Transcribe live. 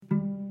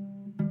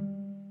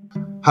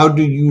How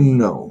do you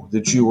know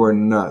that you are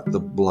not the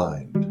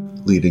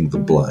blind leading the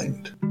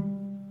blind?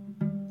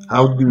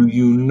 How do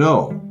you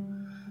know?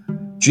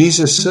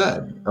 Jesus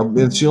said,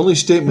 it's the only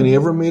statement he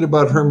ever made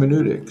about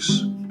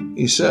hermeneutics.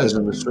 He says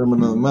in the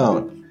Sermon on the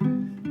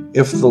Mount,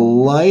 if the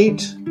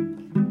light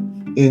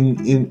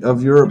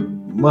of your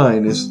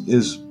mind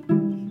is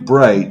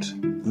bright,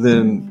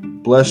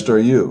 then blessed are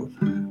you.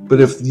 But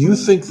if you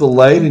think the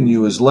light in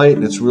you is light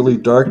and it's really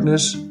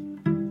darkness,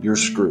 you're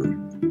screwed.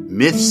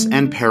 Myths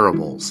and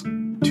Parables,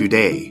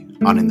 today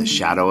on In the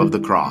Shadow of the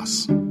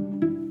Cross.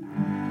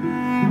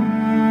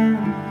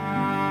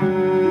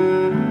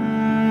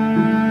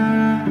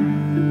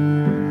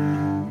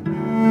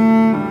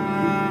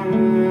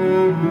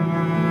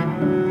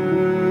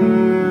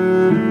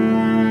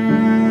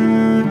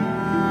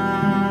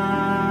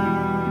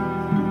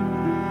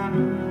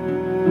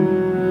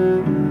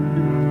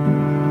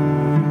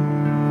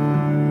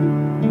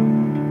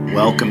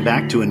 Welcome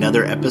back to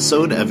another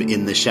episode of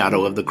In the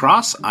Shadow of the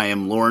Cross. I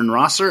am Loren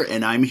Rosser,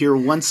 and I'm here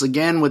once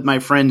again with my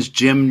friends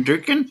Jim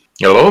Durkin.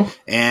 Hello.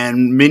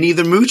 And Minnie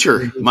the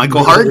Moocher,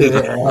 Michael Harden.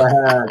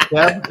 Yeah,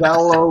 Cab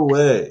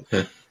Calloway.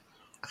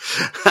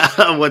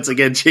 Once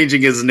again,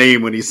 changing his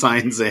name when he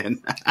signs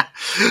in.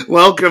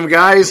 Welcome,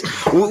 guys.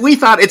 We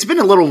thought it's been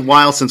a little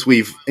while since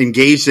we've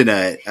engaged in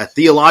a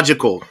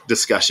theological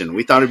discussion.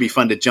 We thought it'd be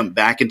fun to jump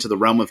back into the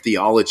realm of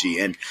theology.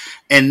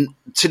 And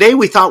today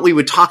we thought we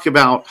would talk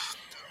about,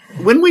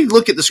 when we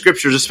look at the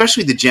scriptures,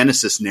 especially the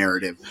Genesis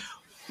narrative,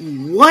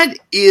 what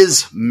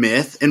is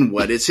myth and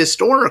what is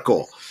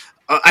historical?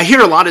 I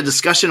hear a lot of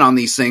discussion on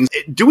these things.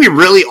 Do we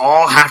really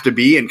all have to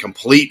be in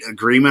complete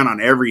agreement on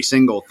every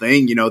single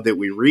thing, that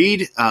we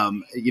read?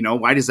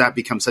 Why does that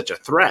become such a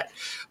threat?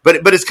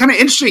 But it's kind of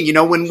interesting,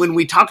 when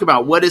we talk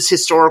about what is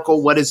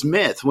historical, what is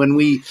myth, when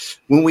we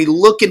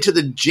look into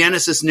the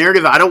Genesis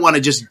narrative, I don't want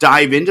to just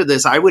dive into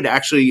this. I would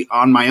actually,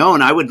 on my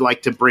own, I would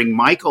like to bring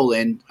Michael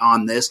in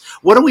on this.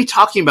 What are we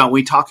talking about when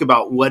we talk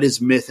about what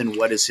is myth and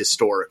what is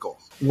historical?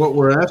 What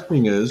we're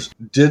asking is,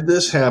 did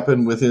this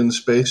happen within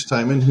space,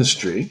 time, and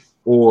history?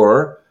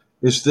 Or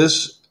is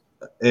this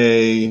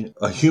a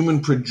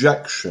human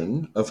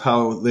projection of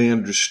how they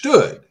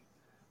understood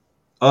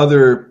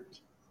other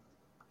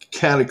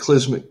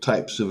cataclysmic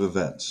types of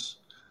events?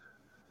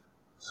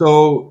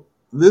 So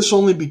this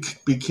only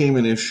became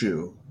an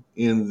issue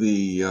in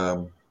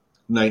the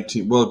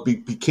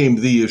became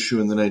the issue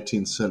in the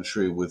 19th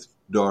century with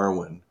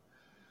Darwin,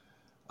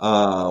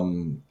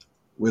 when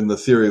the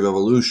theory of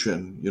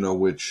evolution,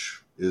 which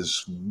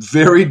is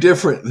very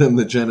different than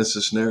the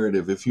Genesis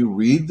narrative. If you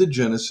read the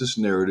Genesis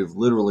narrative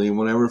literally, and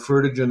when I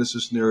refer to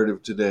Genesis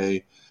narrative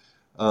today,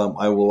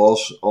 I will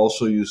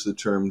also use the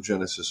term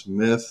Genesis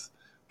myth,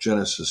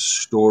 Genesis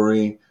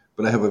story,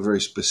 but I have a very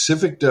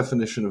specific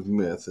definition of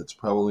myth. It's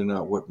probably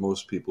not what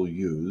most people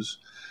use.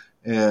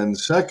 And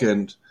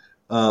second,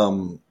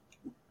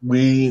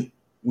 we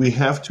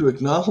have to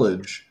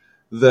acknowledge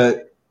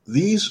that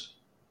these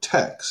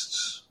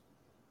texts,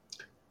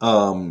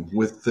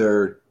 with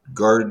their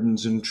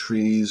gardens and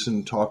trees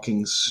and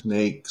talking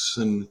snakes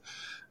and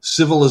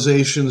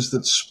civilizations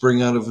that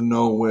spring out of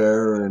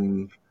nowhere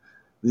and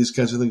these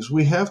kinds of things,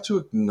 we have to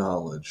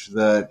acknowledge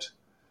that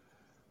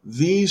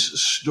these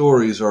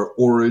stories are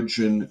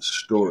origin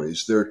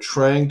stories. They're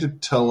trying to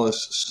tell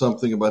us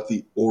something about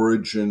the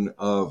origin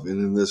of, and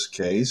in this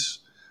case,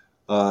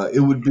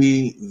 it would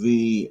be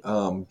the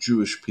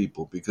Jewish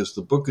people, because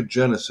the book of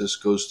Genesis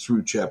goes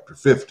through chapter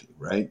 50,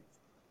 right?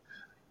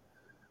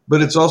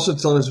 But it's also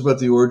telling us about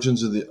the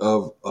origins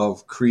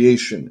of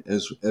creation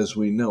as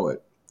we know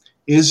it.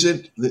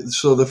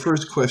 So the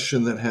first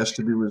question that has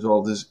to be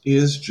resolved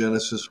is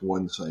Genesis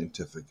 1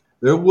 scientific?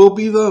 There will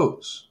be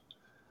those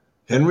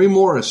Henry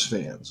Morris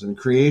fans and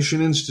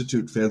Creation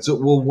Institute fans that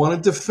will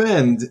want to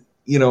defend,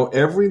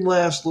 every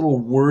last little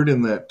word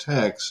in that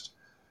text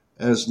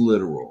as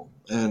literal.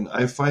 And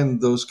I find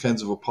those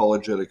kinds of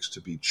apologetics to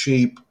be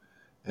cheap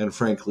and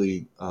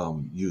frankly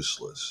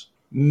useless.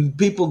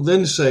 People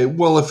then say,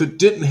 well, if it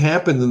didn't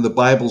happen, then the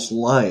Bible's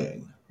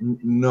lying.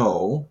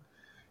 No,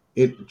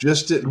 it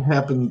just didn't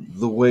happen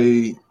the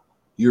way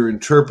your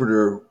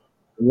interpreter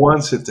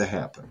wants it to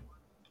happen.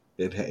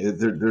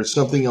 There's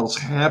something else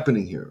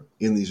happening here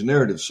in these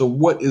narratives. So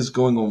what is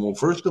going on? Well,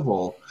 first of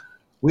all,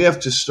 we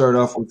have to start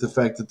off with the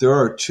fact that there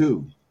are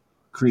two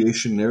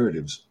creation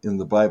narratives in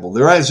the Bible.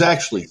 There is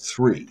actually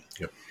three,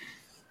 Yep.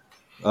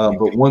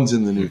 But one's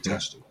in the New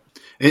Testament.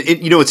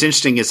 And what's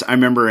interesting is I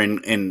remember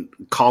in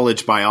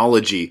college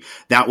biology,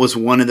 that was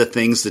one of the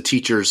things the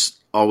teachers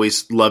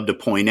always loved to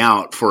point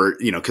out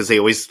because they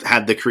always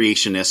had the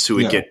creationists who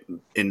would get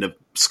into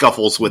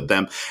scuffles with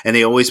them. And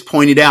they always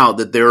pointed out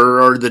that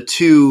there are the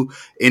two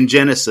in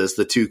Genesis,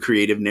 the two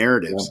creative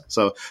narratives. Yeah.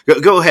 So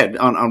go ahead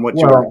on what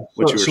you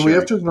were sharing. So we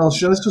have to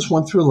acknowledge Genesis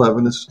 1 through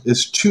 11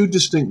 is two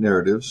distinct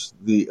narratives,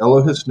 the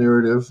Elohist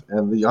narrative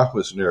and the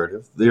Yahweh's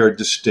narrative. They are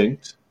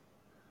distinct.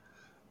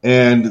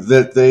 And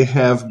that they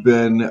have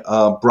been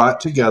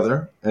brought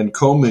together and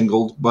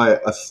commingled by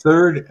a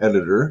third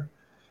editor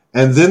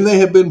And then they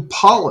have been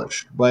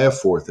polished by a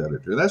fourth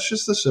editor. That's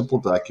just the simple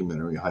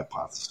documentary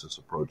hypothesis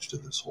approach to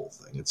this whole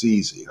thing. It's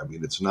easy. I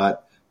mean, it's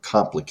not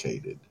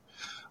complicated.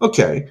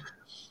 Okay.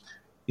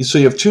 So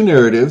you have two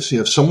narratives. You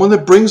have someone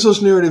that brings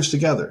those narratives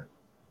together.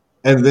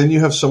 And then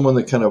you have someone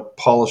that kind of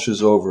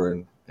polishes over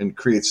and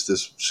creates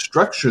this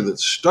structure that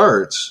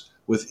starts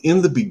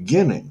within the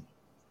beginning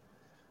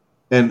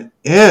and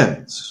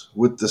ends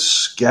with the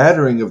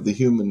scattering of the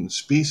human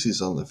species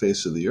on the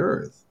face of the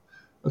earth.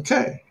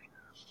 Okay.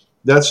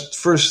 That's the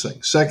first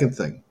thing. Second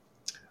thing,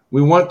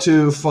 we want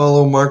to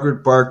follow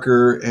Margaret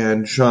Barker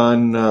and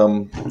John,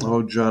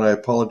 John, I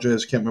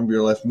apologize, can't remember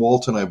your last,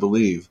 Walton, I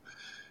believe.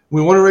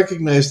 We want to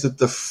recognize that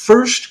the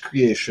first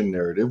creation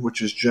narrative,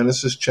 which is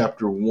Genesis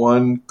chapter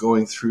 1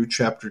 going through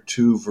chapter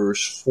 2,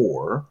 verse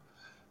 4,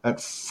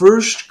 that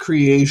first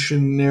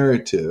creation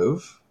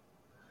narrative,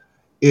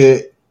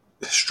 it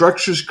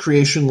structures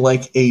creation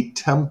like a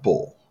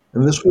temple.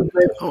 And this would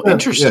make sense.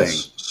 Interesting.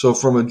 Yes. So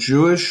from a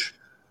Jewish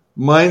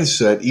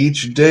mindset,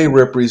 each day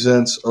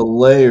represents a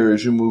layer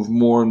as you move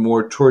more and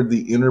more toward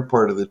the inner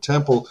part of the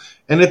temple.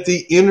 And at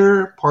the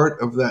inner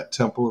part of that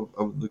temple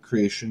of the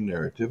creation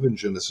narrative in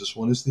Genesis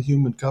 1 is the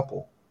human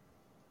couple,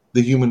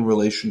 the human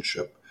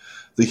relationship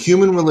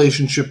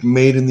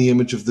made in the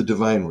image of the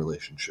divine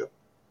relationship.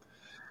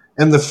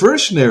 And the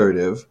first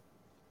narrative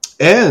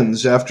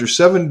ends after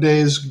 7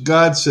 days.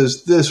 God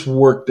says, this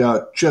worked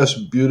out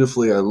just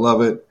beautifully. I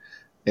love it.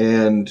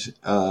 And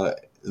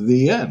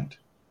the end,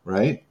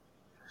 right?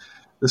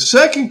 The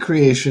second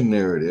creation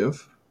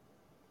narrative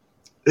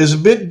is a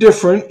bit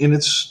different in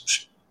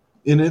its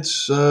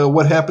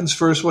what happens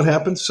first, what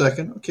happens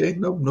second. Okay,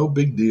 no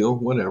big deal,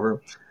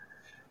 whatever.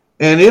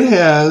 And it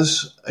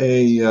has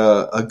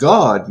a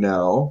God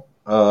now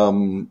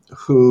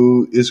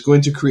who is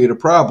going to create a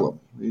problem.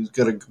 He's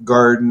got a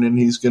garden, and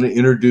he's going to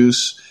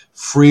introduce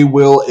free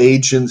will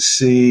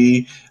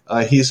agency.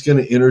 He's going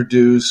to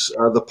introduce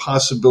the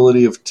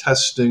possibility of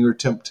testing or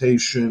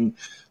temptation.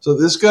 So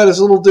this God is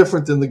a little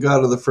different than the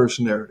God of the first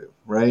narrative,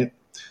 right?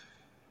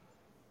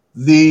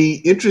 The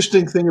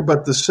interesting thing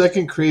about the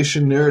second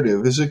creation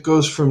narrative is it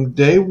goes from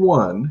day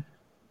 1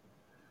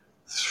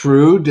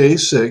 through day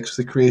 6,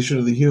 the creation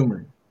of the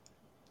human,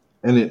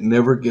 and it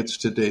never gets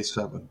to day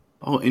 7.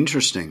 Oh,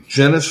 interesting.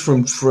 Genesis,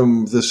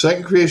 from the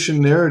second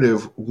creation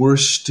narrative, we're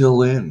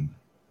still in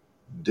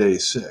day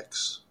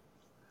 6.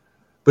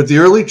 But the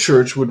early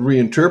church would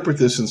reinterpret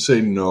this and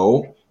say,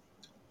 no,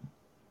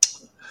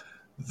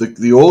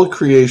 the old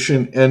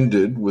creation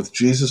ended with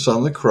Jesus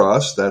on the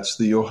cross. That's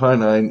the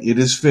Johannine. It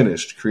is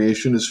finished.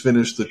 Creation is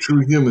finished. The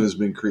true human has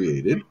been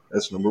created.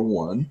 That's number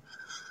 1.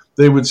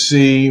 They would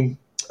see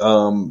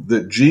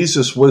that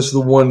Jesus was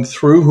the one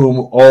through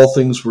whom all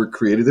things were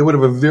created. They would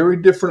have a very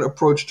different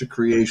approach to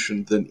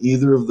creation than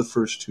either of the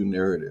first two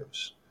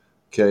narratives.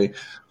 Okay,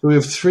 so we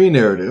have 3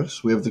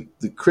 narratives. We have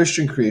the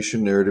Christian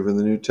creation narrative in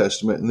the New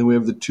Testament, and then we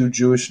have the 2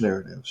 Jewish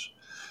narratives.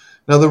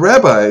 Now, the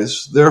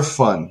rabbis, they're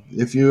fun.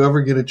 If you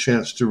ever get a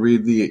chance to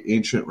read the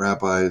ancient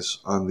rabbis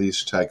on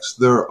these texts,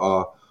 they're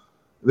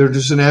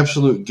just an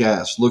absolute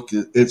gas. Look,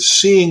 it's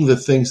seeing the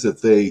things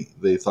that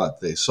they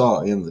thought they saw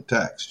in the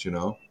text, you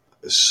know.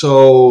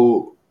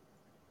 So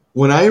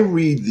when I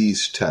read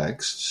these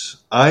texts,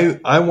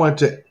 I want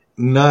to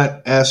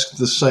not ask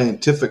the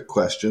scientific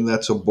question.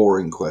 That's a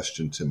boring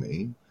question to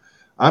me.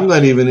 I'm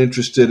not even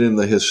interested in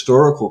the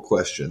historical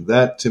question.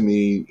 That to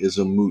me is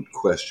a moot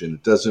question.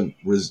 It doesn't.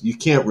 You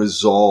can't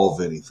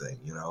resolve anything.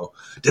 You know,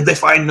 did they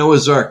find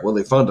Noah's Ark? Well,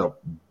 they found a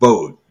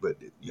boat, but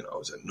you know,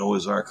 is it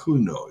Noah's Ark? Who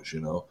knows?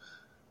 You know,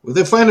 well,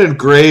 they find a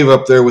grave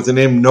up there with the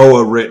name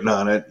Noah written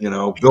on it. You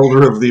know,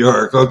 builder of the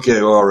ark.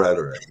 Okay, all right.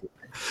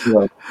 You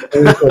know,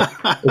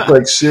 it's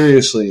like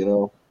seriously. You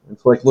know,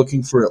 it's like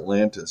looking for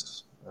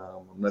Atlantis.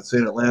 I'm not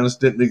saying Atlantis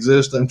didn't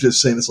exist. I'm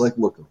just saying it's like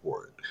looking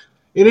for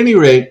it. At any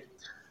rate,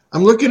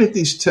 I'm looking at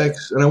these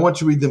texts, and I want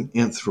to read them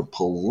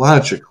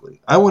anthropologically.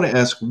 I want to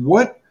ask,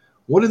 what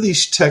are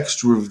these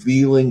texts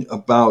revealing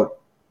about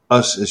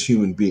us as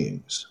human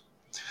beings?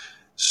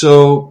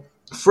 So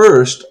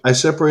first, I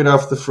separate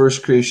off the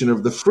first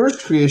creation. The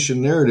first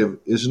creation narrative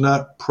is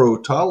not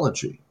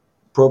protology.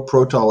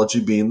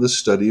 Protology being the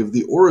study of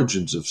the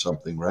origins of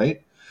something,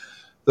 right?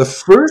 The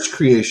first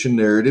creation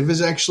narrative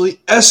is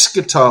actually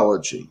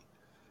eschatology.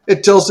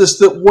 It tells us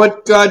that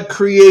what God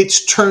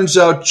creates turns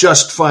out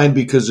just fine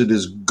because it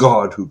is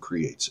God who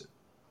creates it.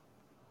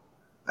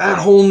 That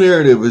whole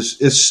narrative is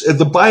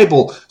the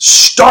Bible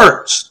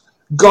starts,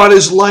 God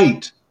is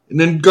light, and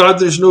then God,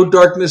 there's no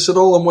darkness at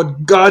all, and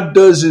what God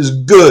does is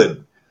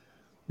good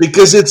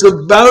because it's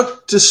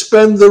about to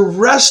spend the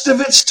rest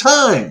of its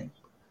time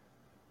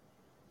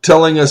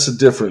telling us a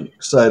different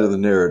side of the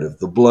narrative,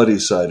 the bloody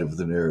side of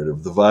the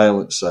narrative, the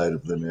violent side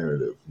of the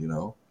narrative, you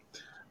know.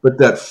 But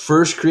that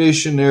first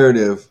creation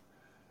narrative,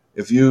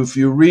 if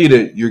you read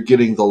it, you're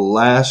getting the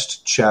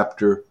last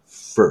chapter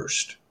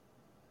first.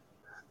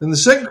 In the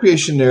second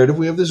creation narrative,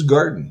 we have this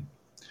garden.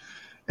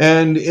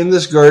 And in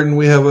this garden,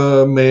 we have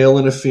a male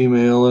and a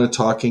female and a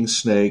talking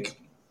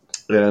snake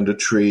and a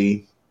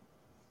tree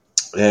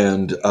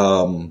and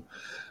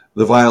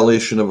the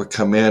violation of a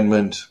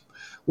commandment.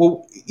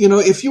 Well,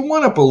 if you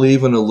want to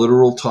believe in a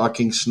literal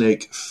talking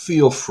snake,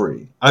 feel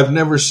free. I've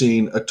never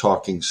seen a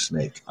talking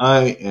snake.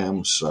 I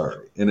am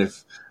sorry. And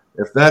if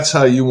that's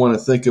how you want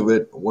to think of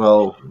it,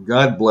 well,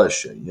 God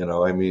bless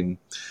you.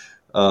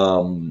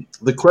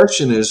 The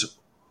question is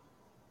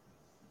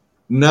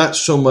not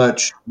so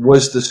much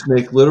was the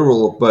snake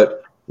literal,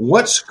 but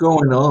what's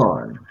going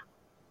on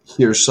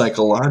here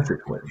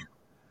psychologically?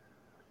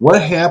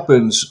 What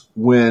happens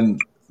when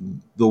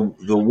the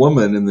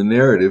woman in the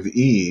narrative,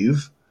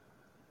 Eve,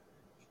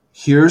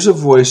 hears a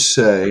voice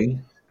say,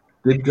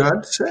 did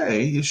God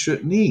say you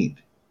shouldn't eat?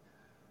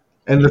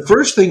 And the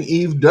first thing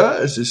Eve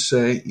does is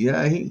say,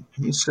 yeah, he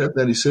said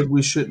that. He said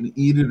we shouldn't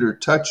eat it or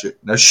touch it.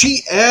 Now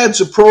she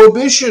adds a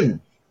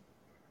prohibition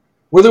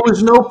where there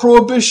was no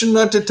prohibition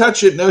not to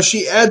touch it. Now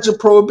she adds a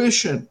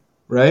prohibition,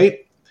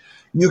 right?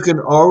 You can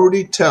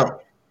already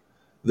tell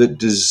that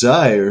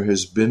desire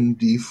has been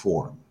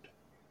deformed,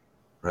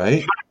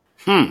 right?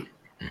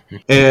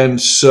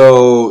 And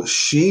so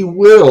she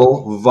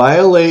will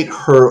violate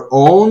her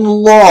own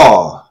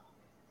law.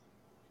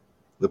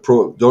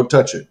 Don't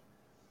touch it.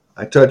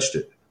 I touched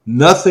it.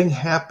 Nothing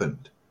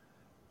happened.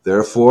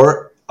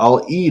 Therefore,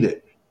 I'll eat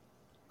it.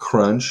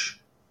 Crunch.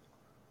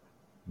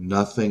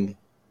 Nothing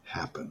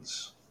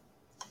happens.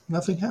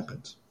 Nothing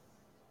happens.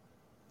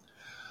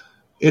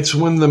 It's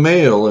when the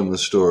male in the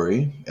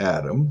story,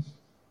 Adam,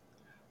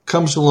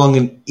 comes along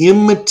and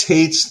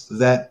imitates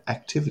that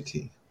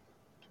activity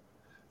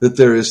that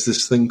there is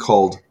this thing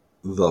called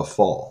the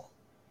fall.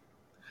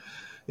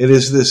 It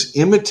is this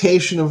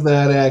imitation of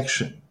that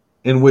action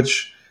in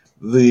which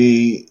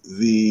the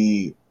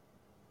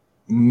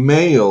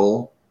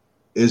male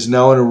is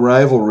now in a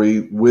rivalry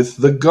with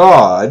the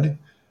God.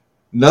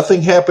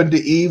 Nothing happened to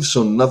Eve,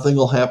 so nothing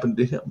will happen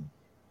to him.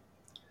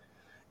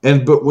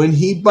 But when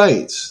he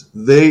bites,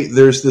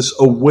 there's this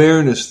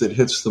awareness that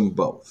hits them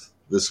both,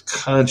 this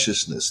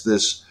consciousness,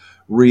 this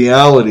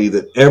reality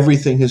that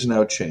everything has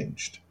now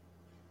changed.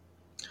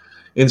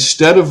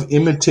 Instead of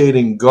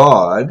imitating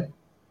God,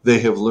 they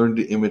have learned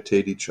to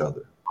imitate each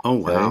other. Oh,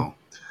 wow. Okay?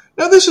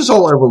 Now, this is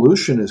all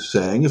evolution is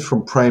saying. It's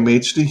from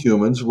primates to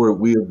humans where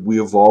we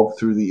evolved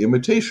through the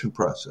imitation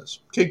process.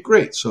 Okay,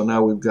 great. So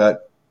now we've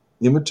got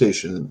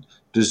imitation,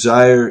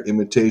 desire,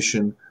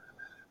 imitation.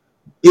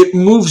 It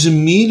moves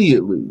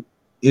immediately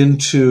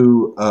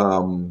into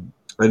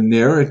a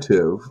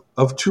narrative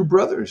of two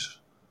brothers.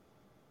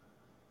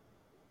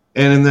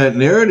 And in that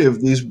narrative,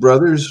 these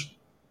brothers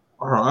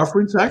are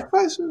offering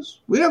sacrifices.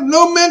 We have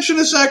no mention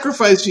of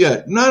sacrifice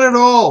yet. Not at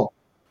all.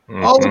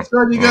 All of a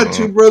sudden, you got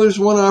two brothers,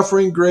 one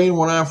offering grain,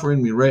 one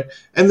offering meat, right?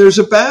 And there's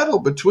a battle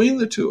between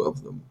the two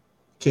of them,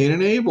 Cain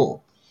and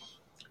Abel.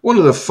 One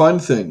of the fun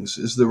things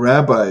is the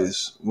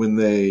rabbis, when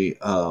they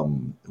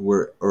proto-rabbis,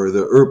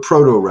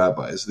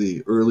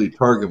 the early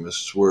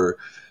Targumists, were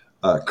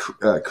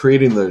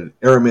creating the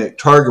Aramaic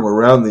Targum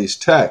around these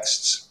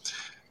texts,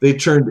 they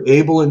turned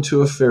Abel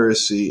into a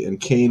Pharisee and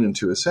Cain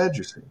into a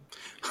Sadducee.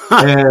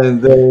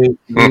 And the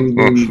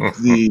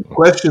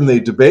question they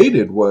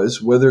debated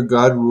was whether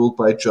God ruled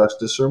by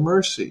justice or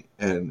mercy.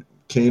 And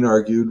Cain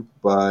argued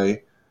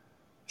by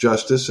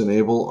justice, and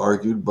Abel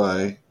argued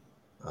by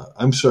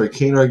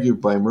Cain argued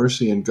by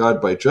mercy and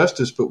God by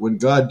justice. But when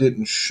God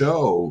didn't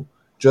show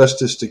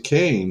justice to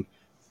Cain,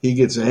 he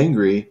gets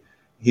angry.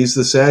 He's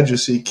the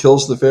Sadducee,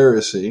 kills the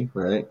Pharisee,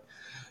 right?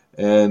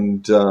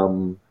 And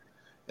the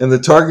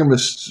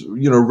Targumists,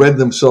 read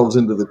themselves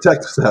into the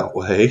text that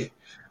way.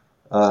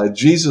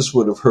 Jesus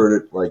would have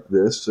heard it like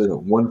this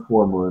in one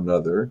form or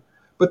another.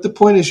 But the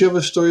point is you have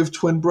a story of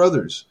twin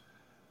brothers.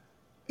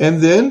 And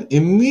then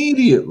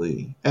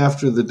immediately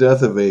after the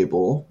death of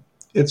Abel,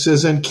 it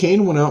says, and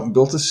Cain went out and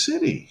built a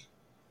city.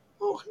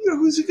 Oh,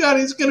 who's he got?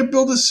 He's going to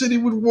build a city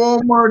with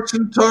Walmarts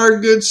and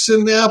Targets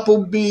and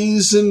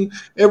Applebee's and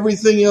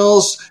everything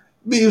else.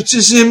 It's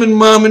just him and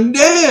mom and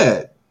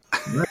dad.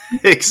 Right?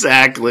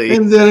 Exactly.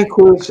 And then, of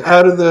course,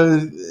 out of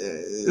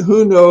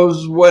who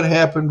knows what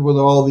happened with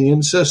all the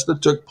incest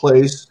that took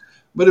place.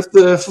 But if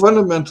the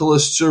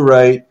fundamentalists are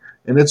right,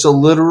 and it's a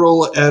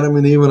literal Adam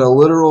and Eve and a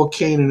literal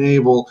Cain and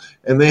Abel,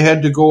 and they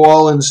had to go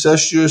all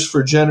incestuous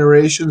for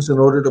generations in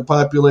order to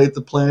populate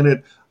the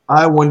planet,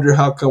 I wonder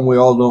how come we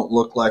all don't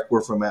look like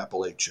we're from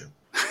Appalachia.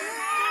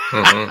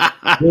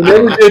 They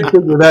never did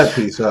figure that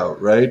piece out,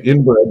 right?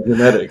 Inbred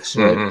genetics,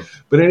 right?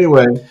 But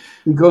anyway,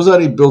 he goes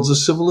out, he builds a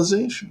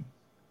civilization.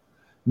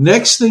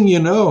 Next thing you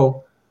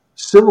know,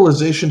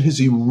 civilization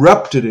has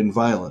erupted in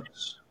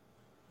violence.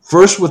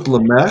 First with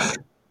Lamech,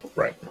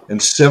 right,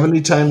 and 70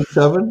 times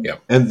 7,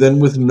 yep. And then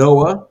with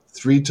Noah,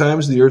 3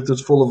 times the earth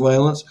is full of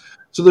violence.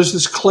 So there's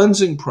this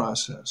cleansing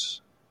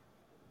process.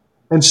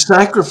 And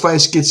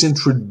sacrifice gets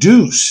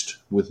introduced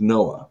with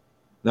Noah.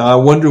 Now I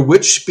wonder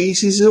which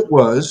species it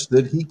was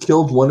that he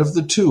killed one of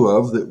the two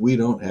of that we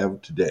don't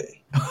have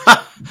today.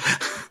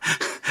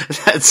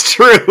 That's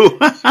true.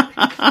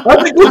 I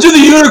think we'll do the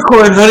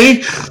unicorn,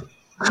 honey.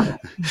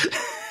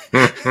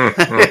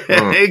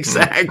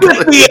 Exactly.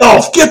 Get the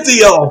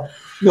elf.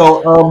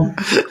 No.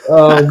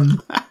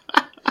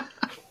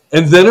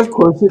 And then, of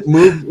course, it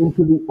moves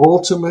into the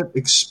ultimate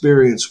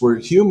experience where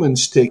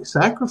humans take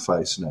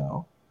sacrifice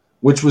now,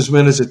 which was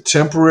meant as a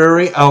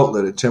temporary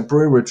outlet, a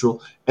temporary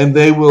ritual, and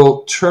they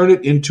will turn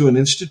it into an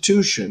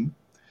institution,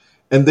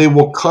 and they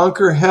will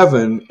conquer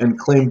heaven and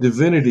claim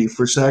divinity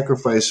for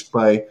sacrifice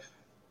by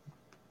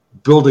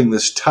building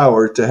this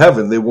tower to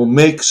heaven. They will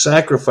make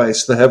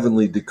sacrifice the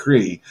heavenly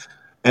decree.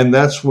 And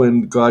that's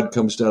when God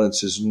comes down and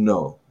says,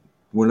 no,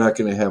 we're not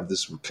going to have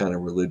this kind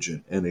of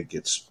religion. And it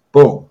gets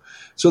boom.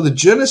 So the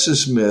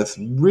Genesis myth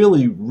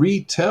really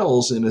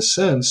retells, in a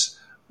sense,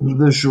 the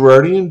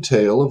Girardian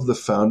tale of the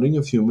founding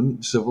of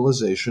human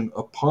civilization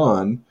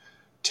upon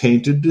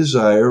tainted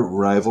desire,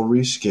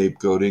 rivalry,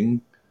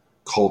 scapegoating,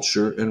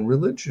 culture, and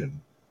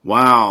religion.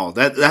 Wow,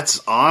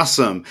 that's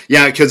awesome.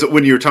 Yeah, because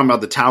when you were talking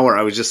about the tower,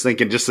 I was just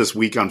thinking just this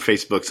week on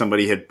Facebook,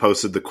 somebody had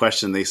posted the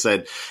question. They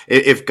said,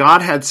 if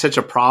God had such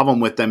a problem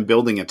with them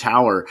building a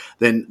tower,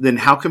 then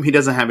how come he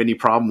doesn't have any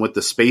problem with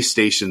the space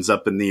stations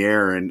up in the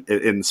air and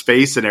in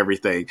space and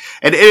everything?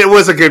 And it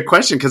was a good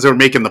question because they were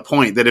making the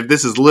point that if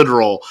this is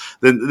literal,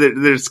 then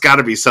there's got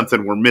to be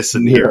something we're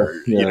missing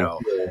here, you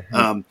know?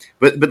 Yeah.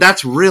 But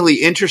that's really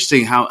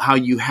interesting how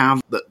you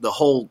have the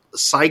whole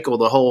cycle,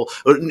 the whole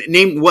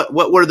name.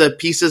 What were the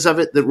pieces of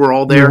it that were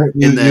all there?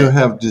 You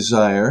have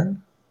desire,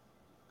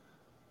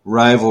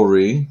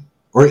 rivalry,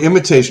 or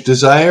imitation.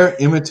 Desire,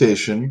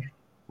 imitation,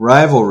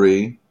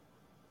 rivalry,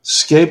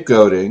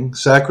 scapegoating,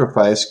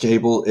 sacrifice,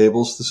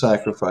 Abel's the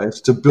sacrifice,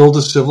 to build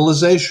a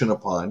civilization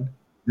upon,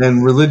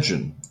 and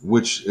religion,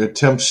 which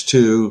attempts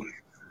to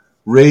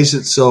raise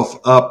itself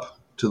up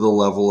to the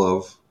level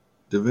of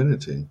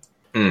divinity.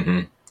 Mm-hmm.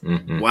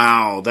 Mm-hmm.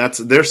 Wow,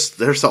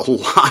 there's a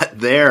lot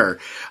there.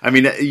 I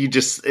mean, you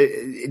just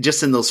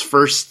in those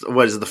first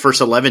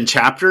 11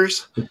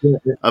 chapters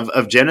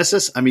of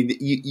Genesis. I mean,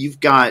 you've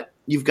got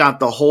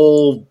the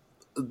whole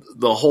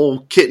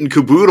kit and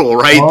caboodle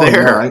right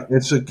there. Yeah,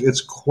 it's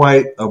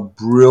quite a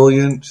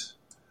brilliant.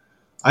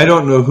 I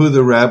don't know who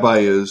the rabbi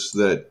is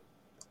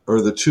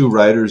or the two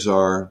writers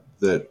are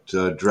that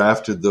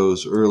drafted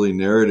those early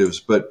narratives,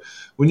 but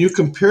when you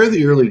compare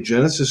the early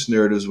Genesis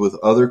narratives with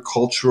other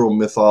cultural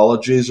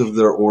mythologies of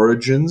their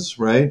origins,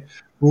 right,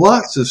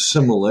 lots of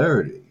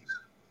similarities,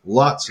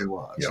 lots and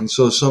lots. Yeah. And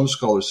so some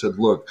scholars said,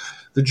 look,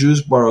 the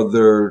Jews borrowed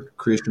their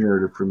creation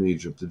narrative from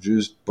Egypt. The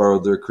Jews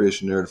borrowed their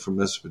creation narrative from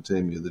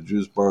Mesopotamia. The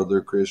Jews borrowed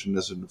their creation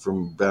narrative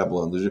from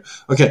Babylon.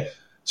 Okay,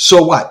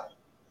 so what?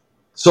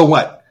 So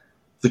what?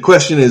 The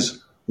question is,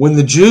 when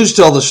the Jews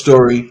tell the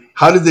story,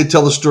 how did they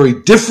tell the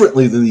story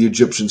differently than the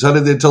Egyptians? How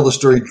did they tell the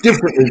story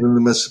differently than the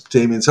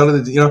Mesopotamians? How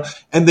did they,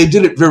 and they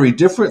did it very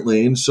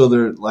differently. And so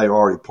like I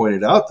already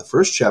pointed out, the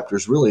first chapter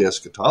is really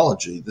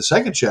eschatology. The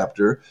second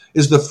chapter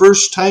is the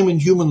first time in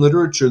human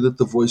literature that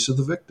the voice of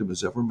the victim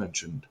is ever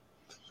mentioned.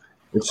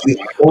 It's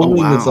the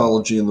only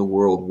mythology in the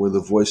world where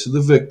the voice of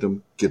the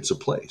victim gets a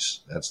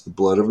place. That's the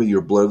blood of it.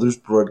 Your brother's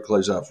blood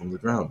cries out from the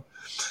ground.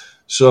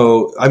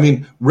 So, I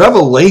mean,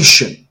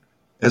 revelation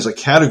as a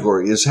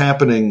category is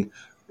happening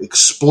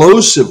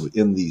explosive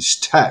in these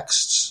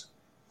texts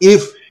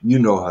if you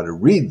know how to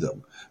read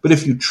them. But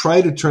if you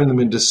try to turn them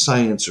into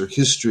science or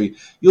history,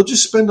 you'll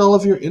just spend all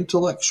of your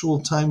intellectual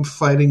time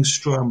fighting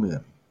straw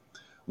men.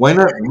 Why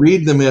not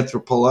read them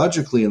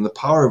anthropologically in the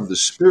power of the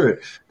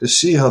Spirit to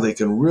see how they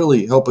can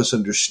really help us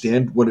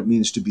understand what it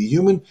means to be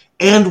human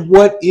and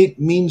what it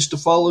means to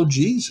follow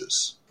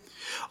Jesus?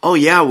 Oh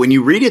yeah, when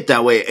you read it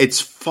that way, it's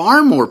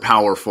far more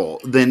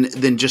powerful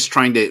than just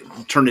trying to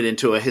turn it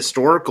into a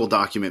historical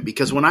document.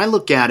 Because when I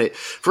look at it,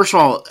 first of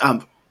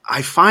all,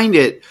 I find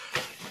it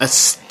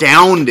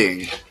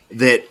astounding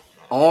that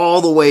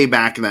all the way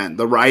back then,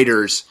 the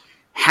writers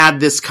had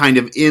this kind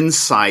of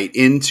insight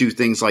into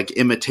things like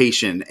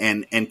imitation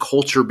and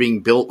culture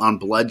being built on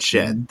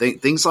bloodshed,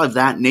 things of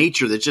that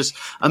nature. That's just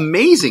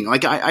amazing.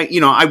 Like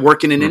I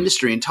work in an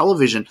industry in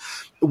television.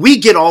 We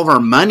get all of our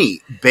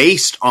money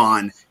based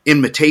on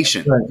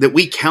imitation, right, that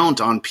we count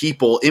on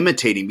people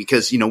imitating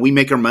because, we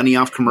make our money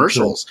off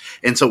commercials.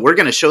 Right. And so we're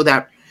going to show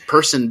that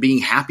person being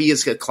happy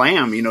as a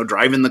clam,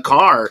 driving the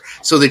car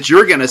so that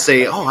you're going to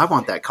say, oh, I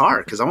want that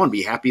car because I want to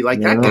be happy like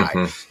that guy.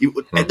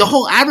 The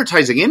whole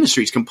advertising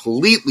industry is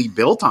completely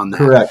built on that.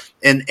 Correct.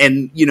 And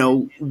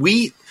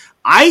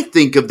I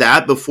think of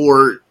that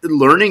before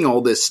learning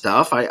all this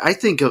stuff. I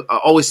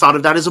always thought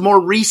of that as a more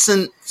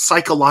recent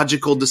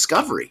psychological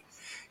discovery.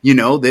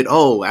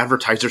 That,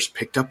 advertisers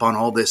picked up on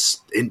all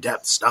this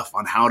in-depth stuff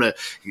on how to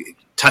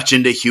touch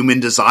into human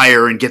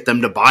desire and get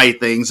them to buy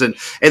things. And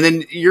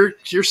then you're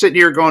sitting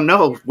here going,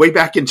 no, way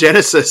back in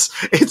Genesis,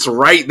 it's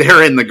right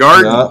there in the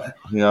garden.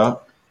 Yeah.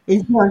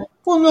 Exactly.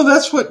 Well, no,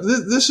 that's what,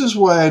 this is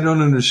why I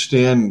don't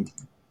understand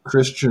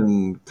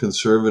Christian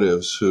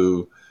conservatives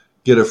who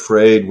get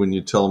afraid when you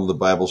tell them the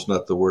Bible's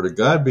not the Word of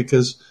God,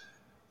 because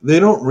they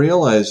don't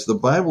realize the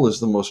Bible is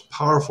the most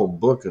powerful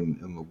book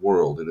in the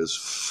world. It is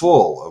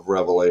full of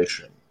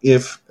revelation.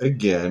 If,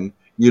 again,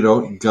 you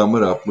don't gum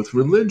it up with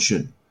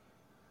religion.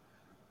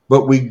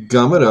 But we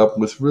gum it up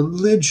with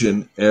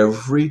religion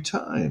every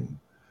time.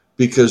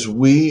 because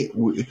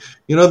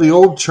the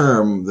old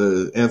term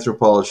the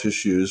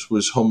anthropologists used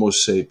was Homo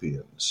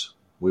sapiens.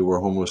 We were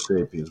Homo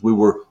sapiens. We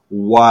were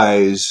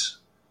wise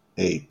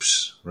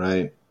apes,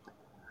 right?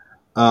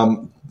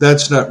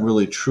 That's not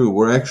really true.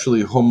 We're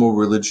actually Homo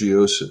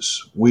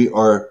religiosus. We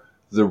are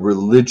the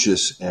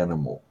religious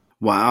animal.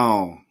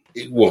 Wow.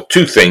 Well,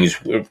 two things.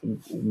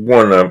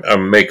 One, I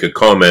make a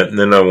comment, and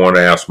then I want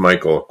to ask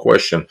Michael a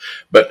question.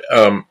 But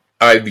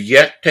I've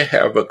yet to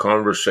have a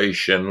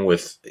conversation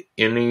with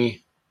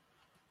any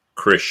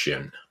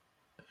Christian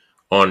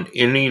on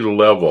any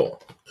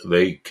level.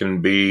 They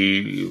can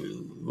be,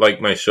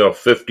 like myself,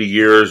 50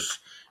 years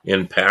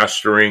in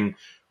pastoring,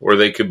 or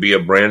they could be a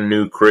brand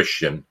new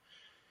Christian.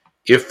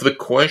 If the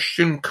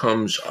question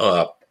comes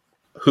up,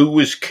 who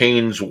was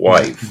Cain's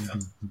wife?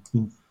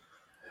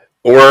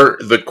 Or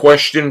the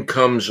question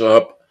comes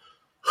up,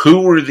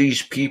 who were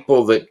these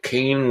people that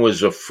Cain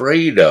was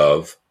afraid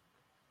of,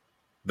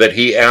 that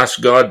he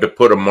asked God to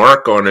put a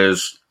mark on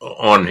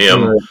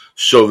him, right,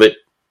 so that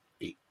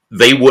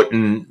they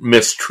wouldn't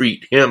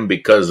mistreat him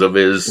because of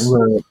his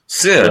right,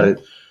 sin? Right.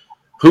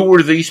 Who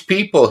were these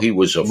people he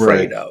was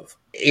afraid right of?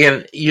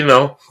 And,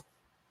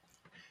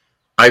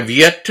 I've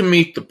yet to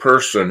meet the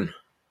person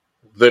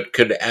that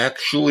could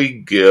actually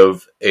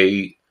give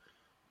an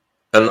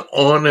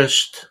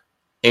honest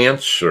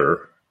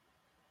answer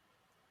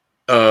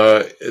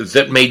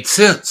that made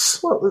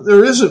sense. Well,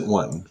 there isn't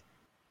one.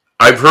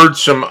 I've heard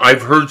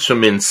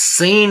some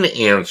insane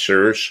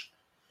answers,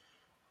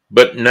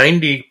 but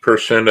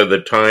 90% of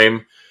the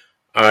time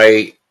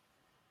I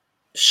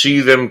see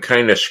them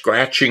kind of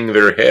scratching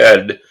their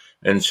head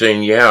and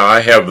saying, "Yeah,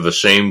 I have the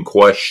same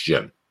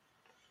question."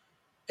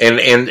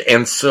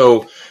 And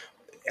so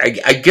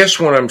I guess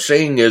what I'm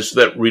saying is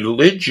that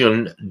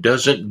religion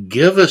doesn't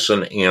give us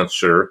an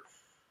answer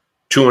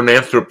to an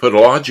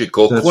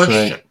anthropological That's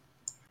question. Right.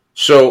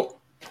 So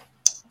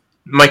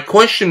my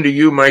question to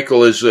you,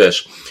 Michael, is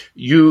this.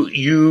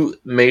 You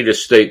made a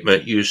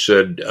statement. You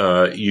said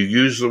you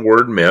used the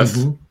word myth,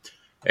 mm-hmm,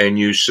 and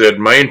you said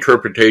my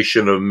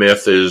interpretation of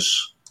myth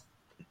is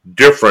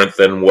different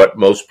than what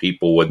most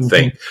people would mm-hmm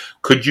think.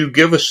 Could you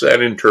give us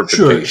that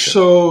interpretation? Sure.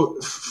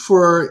 So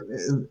for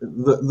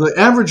the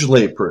average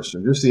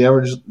layperson, just the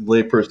average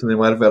layperson, they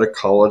might have had a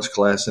college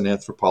class in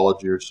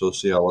anthropology or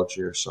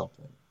sociology or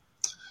something.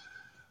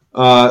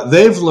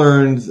 They've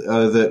learned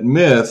that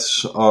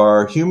myths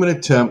are human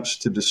attempts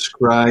to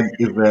describe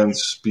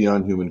events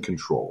beyond human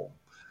control.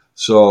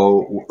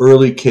 So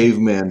early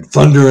caveman,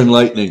 thunder and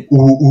lightning, ooh,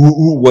 ooh,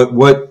 ooh,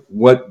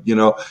 what,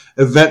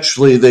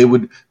 eventually they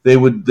would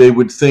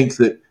think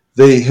that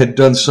they had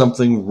done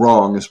something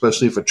wrong,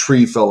 especially if a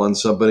tree fell on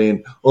somebody,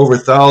 and over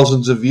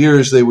thousands of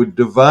years they would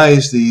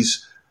devise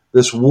this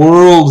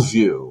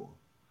worldview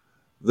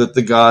that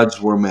the gods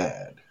were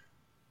mad,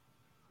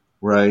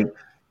 right?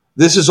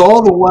 This is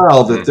all the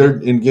while that they're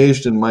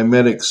engaged in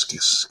mimetic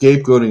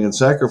scapegoating and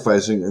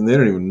sacrificing, and they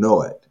don't even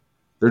know it.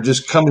 They're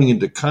just coming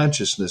into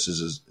consciousness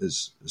as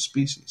a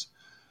species.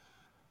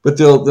 But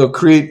they'll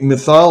create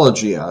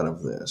mythology out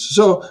of this.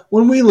 So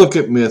when we look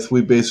at myth,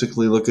 we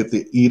basically look at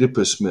the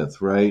Oedipus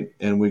myth, right?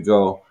 And we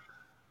go,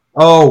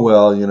 oh,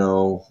 well,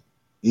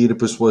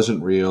 Oedipus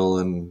wasn't real,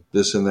 and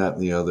this and that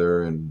and the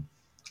other, and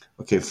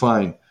okay,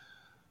 fine.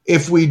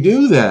 If we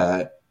do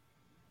that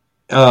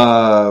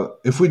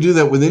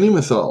with any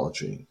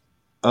mythology,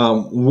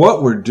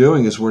 what we're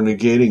doing is we're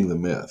negating the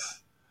myth.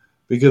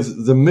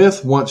 Because the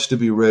myth wants to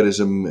be read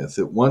as a myth.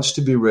 It wants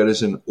to be read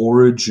as an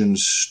origin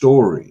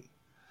story.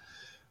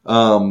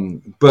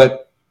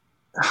 But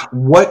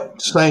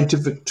what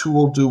scientific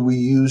tool do we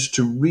use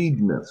to read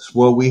myths?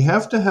 Well, we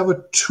have to have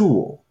a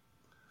tool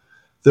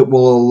that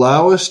will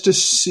allow us to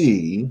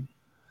see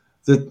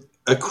that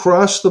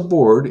across the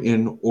board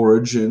in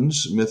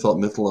origins,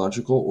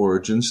 mythological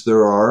origins,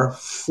 there are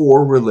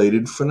 4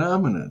 related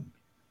phenomena.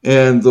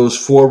 And those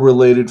 4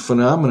 related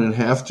phenomena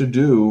have to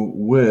do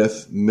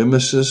with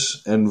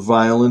mimesis and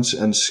violence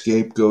and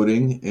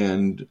scapegoating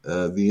and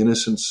the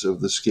innocence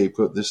of the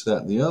scapegoat, this,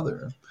 that, and the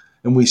other.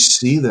 And we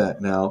see that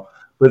now.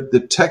 But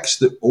the text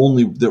that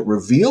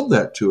revealed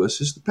that to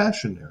us is the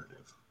Passion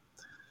narrative.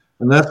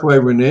 And that's why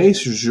René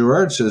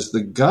Girard says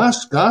the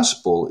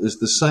gospel is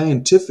the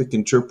scientific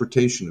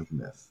interpretation of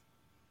myth.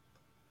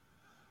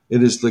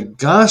 It is the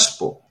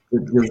gospel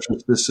that gives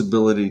us this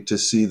ability to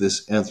see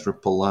this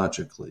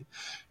anthropologically.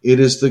 It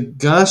is the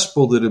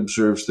gospel that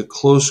observes the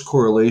close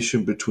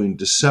correlation between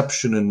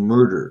deception and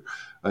murder.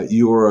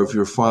 You are of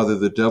your father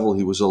the devil.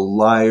 He was a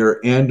liar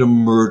and a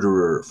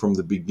murderer from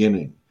the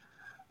beginning.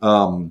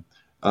 In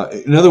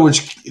other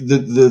words,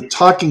 the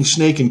talking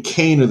snake and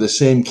Cain are the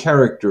same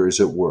character, as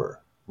it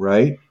were,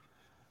 right?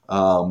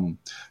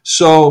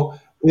 So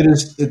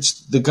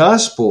it's the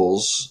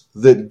Gospels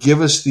that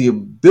give us the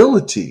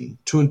ability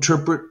to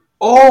interpret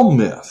all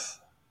myth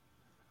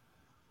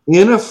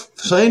in a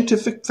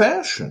scientific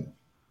fashion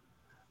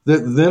that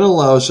then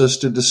allows us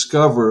to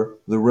discover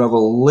the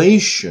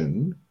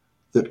revelation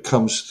that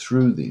comes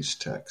through these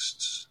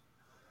texts.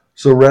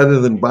 So rather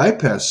than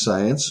bypass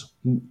science,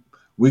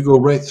 we go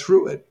right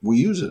through it. We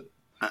use it.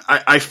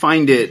 I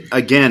find it,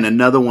 again,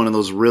 another one of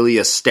those really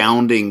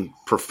astounding,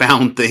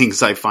 profound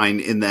things I find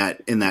in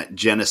that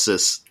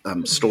Genesis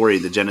story,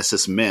 the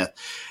Genesis myth,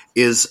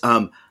 is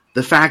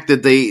the fact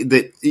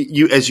that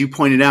you, as you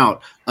pointed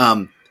out,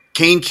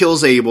 Cain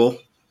kills Abel,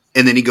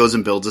 and then he goes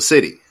and builds a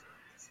city,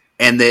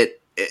 and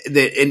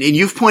and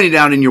you've pointed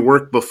out in your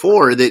work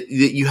before that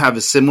you have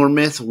a similar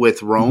myth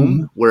with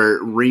Rome, where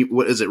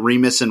what is it,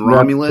 Remus and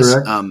Romulus,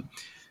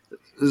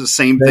 the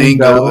same thing.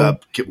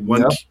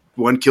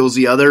 One kills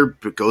the other,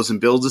 but goes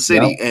and builds a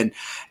city. Yep.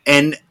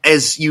 And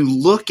as you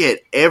look at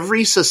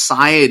every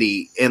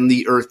society in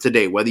the earth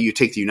today, whether you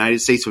take the United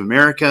States of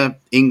America,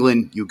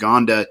 England,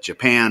 Uganda,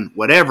 Japan,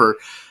 whatever,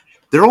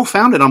 they're all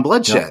founded on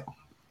bloodshed.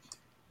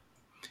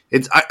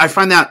 Yep. I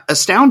find that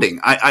astounding.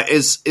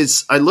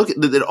 I look at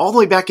it all the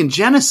way back in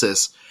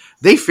Genesis.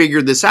 They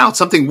figured this out,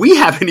 something we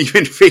haven't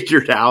even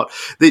figured out,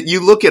 that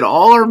you look at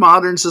all our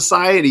modern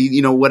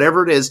society,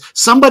 whatever it is,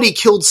 somebody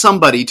killed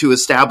somebody to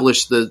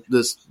establish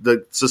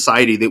the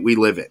society that we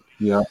live in.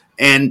 Yeah.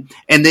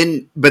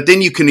 But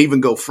then you can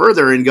even go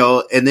further and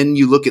then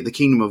you look at the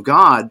kingdom of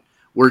God,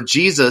 where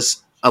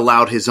Jesus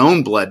allowed his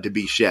own blood to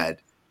be shed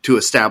to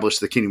establish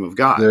the kingdom of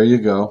God. There you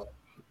go.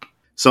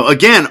 So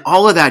again,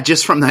 all of that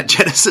just from that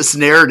Genesis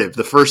narrative,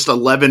 the first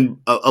 11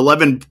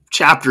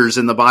 chapters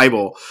in the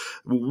Bible,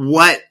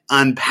 what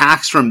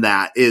unpacks from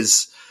that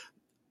is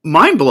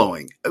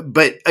mind-blowing.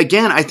 But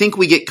again, I think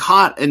we get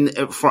caught,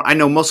 I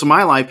know most of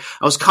my life,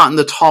 I was caught in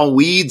the tall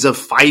weeds of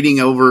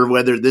fighting over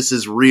whether this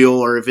is real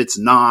or if it's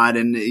not,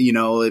 and,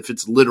 if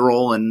it's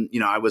literal. And,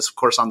 I was, of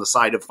course, on the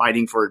side of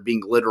fighting for it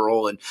being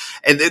literal, and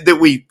that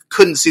we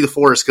couldn't see the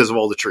forest because of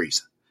all the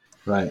trees.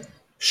 Right.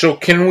 So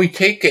can we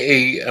take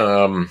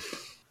a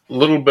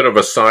little bit of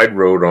a side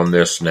road on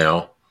this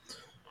now?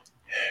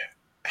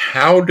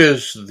 How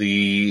does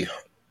the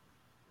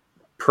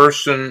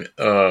person,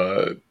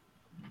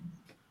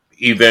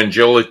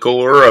 evangelical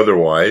or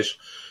otherwise,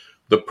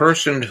 the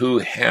person who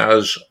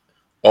has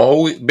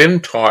always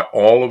been taught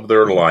all of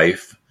their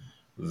life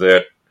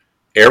that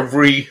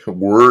every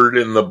word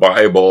in the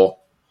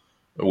Bible,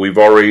 we've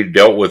already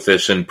dealt with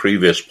this in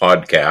previous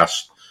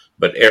podcasts,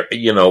 but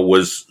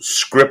was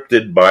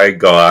scripted by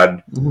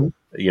God. Mm-hmm.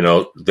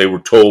 They were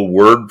told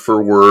word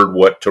for word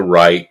what to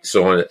write,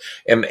 so on.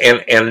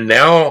 And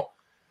now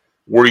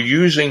we're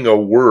using a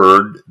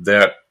word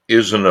that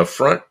is an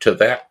affront to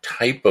that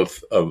type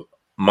of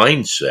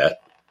mindset.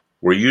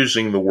 We're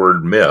using the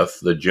word myth,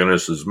 the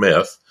Genesis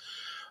myth.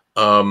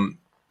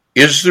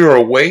 Is there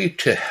a way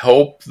to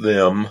help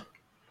them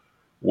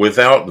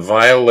without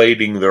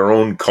violating their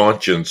own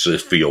conscience,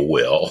 if you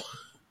will,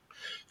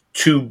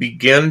 to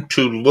begin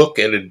to look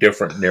at a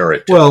different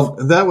narrative? Well,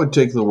 that would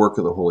take the work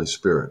of the Holy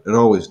Spirit. It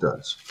always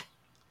does.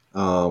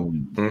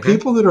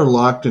 People that are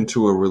locked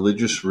into a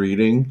religious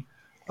reading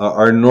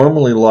are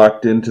normally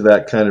locked into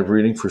that kind of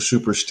reading for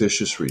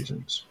superstitious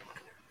reasons.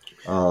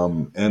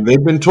 And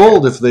they've been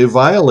told if they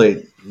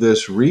violate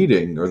this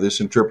reading or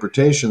this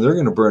interpretation, they're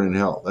going to burn in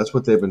hell. That's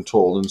what they've been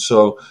told. And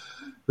so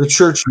the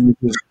church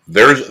uses...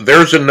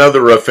 There's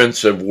another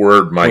offensive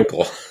word,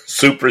 Michael.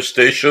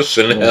 Superstitious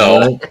and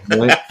hell.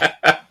 Right.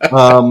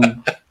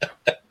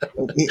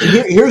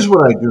 Here's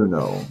what I do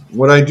know.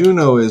 What I do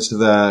know is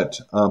that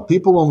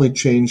people only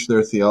change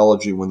their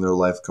theology when their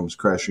life comes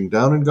crashing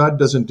down and God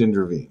doesn't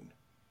intervene.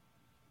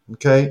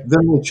 Okay?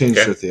 Then they change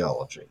their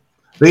theology.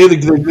 They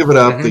give it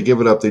up, they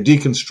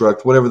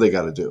deconstruct, whatever they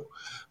got to do.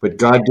 But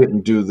God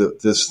didn't do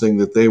this thing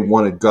that they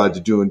wanted God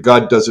to do, and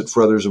God does it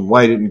for others, and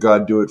why didn't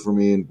God do it for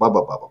me, and blah,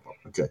 blah, blah, blah, blah.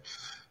 Okay.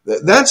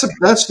 That's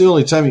the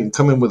only time you can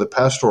come in with a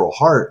pastoral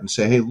heart and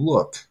say, hey,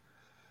 look,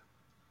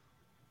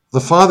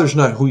 the Father's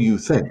not who you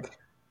think.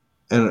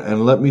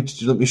 And let me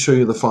show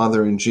you the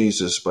Father in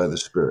Jesus by the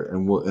Spirit,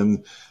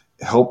 and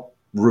help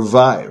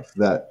revive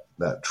that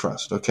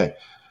trust. Okay.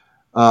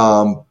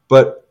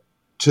 But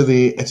to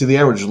the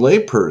average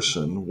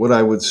layperson, what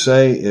I would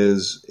say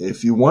is,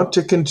 if you want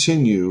to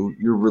continue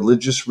your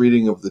religious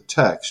reading of the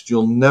text,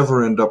 you'll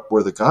never end up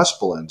where the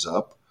gospel ends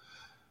up,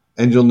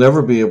 and you'll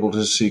never be able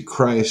to see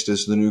Christ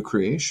as the new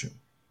creation.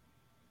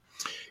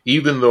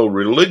 Even though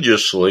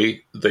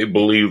religiously they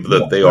believe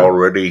that they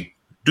already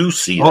do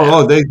see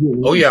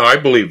that. Oh, yeah, I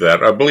believe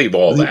that. I believe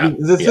all that.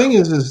 The thing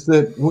is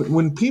that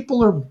when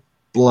people are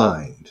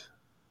blind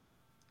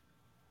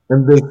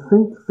and they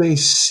think they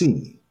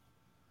see,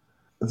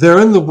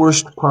 they're in the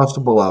worst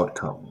possible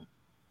outcome.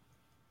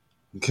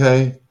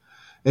 Okay?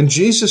 And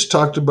Jesus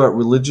talked about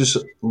religious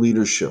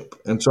leadership.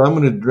 And so I'm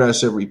going to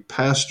address every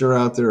pastor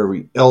out there,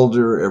 every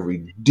elder,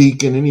 every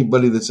deacon,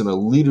 anybody that's in a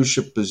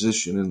leadership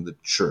position in the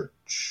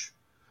church.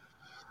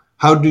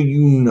 How do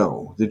you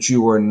know that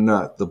you are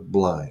not the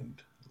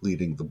blind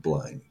leading the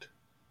blind?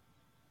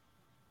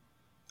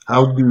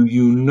 How do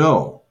you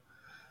know?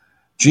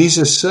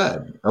 Jesus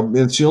said,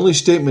 it's the only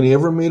statement he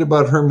ever made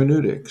about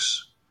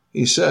hermeneutics.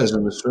 He says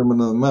in the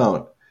Sermon on the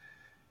Mount,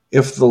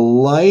 if the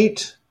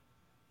light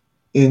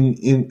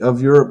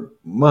of your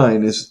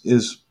mind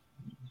is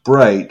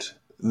bright,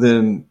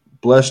 then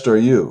blessed are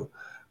you.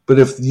 But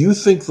if you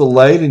think the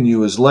light in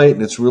you is light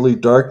and it's really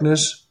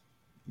darkness,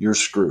 you're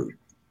screwed.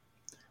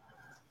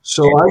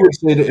 So I would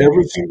say to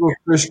every single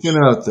Christian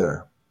out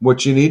there,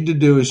 what you need to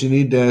do is you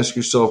need to ask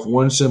yourself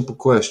one simple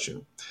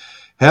question.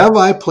 Have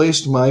I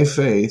placed my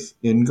faith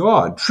in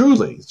God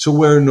truly, to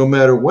where no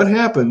matter what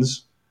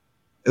happens,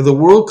 the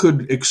world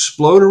could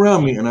explode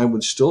around me and I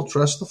would still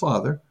trust the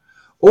Father?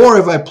 Or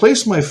have I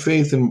placed my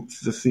faith in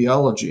the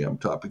theology I'm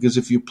taught? Because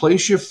if you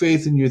place your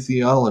faith in your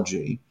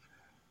theology,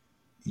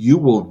 you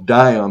will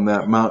die on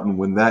that mountain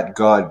when that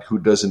God who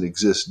doesn't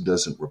exist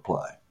doesn't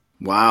reply.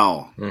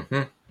 Wow.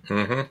 Mm-hmm.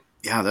 Mm-hmm.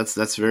 Yeah,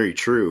 that's very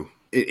true.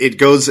 It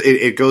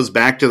goes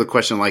back to the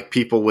question, like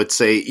people would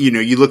say,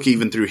 you look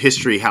even through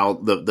history, how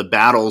the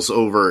battles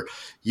over,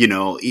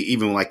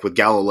 even like with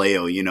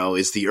Galileo,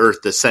 is the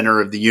earth the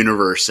center of the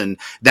universe? And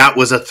that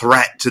was a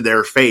threat to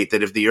their faith,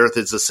 that if the earth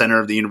is the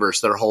center of the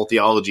universe, their whole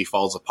theology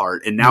falls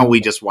apart. And now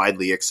we just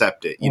widely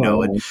accept it,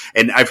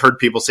 and I've heard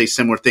people say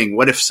similar thing.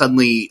 What if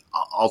suddenly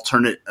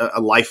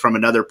a life from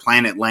another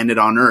planet landed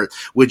on earth?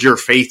 Would your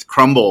faith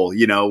crumble?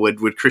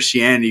 Would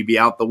Christianity be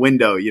out the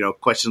window?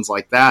 Questions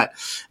like that.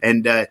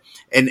 And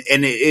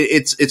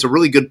it's a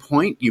really good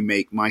point you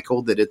make,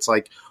 Michael, that it's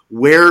like,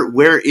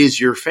 where is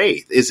your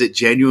faith? Is it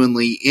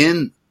genuinely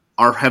in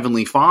our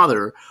Heavenly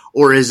Father,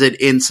 or is it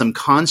in some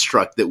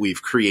construct that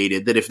we've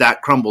created that if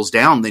that crumbles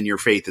down, then your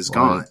faith is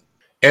gone?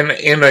 And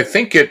I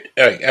think it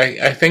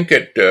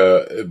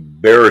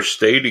bears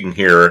stating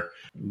here,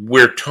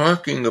 we're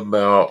talking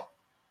about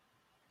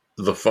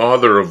the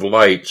Father of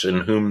lights,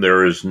 in whom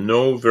there is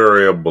no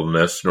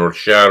variableness nor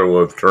shadow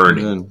of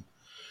turning. Amen.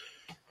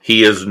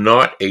 He is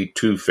not a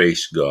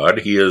two-faced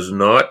God. He is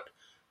not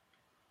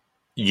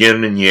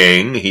yin and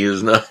yang. He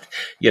is not,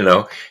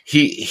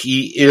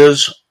 he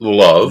is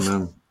love.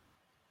 Amen.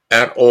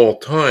 At all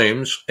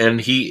times, and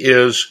he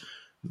is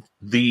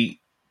the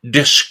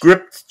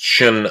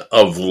description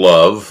of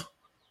love,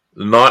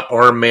 not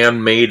our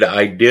man-made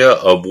idea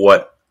of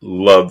what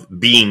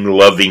being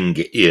loving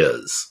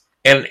is.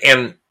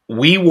 And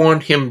we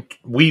want him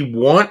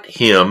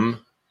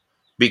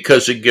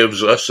because it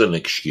gives us an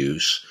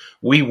excuse.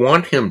 We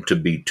want him to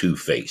be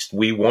two-faced.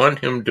 We want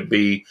him to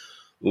be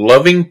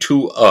loving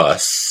to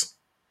us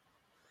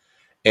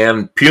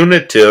and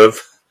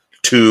punitive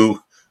to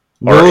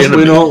those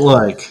we don't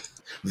like.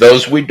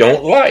 Those we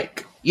don't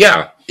like.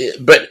 Yeah,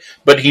 but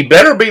he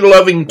better be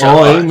loving to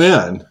us.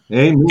 Amen.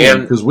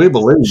 Amen. Because we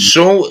believe.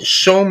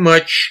 So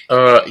much,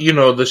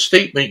 the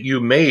statement you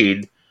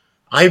made,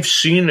 I've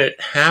seen it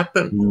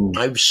happen.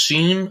 I've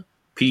seen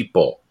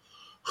people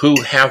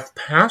who have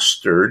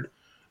pastored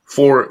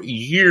for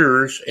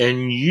years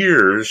and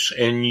years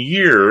and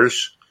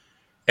years,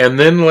 and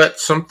then let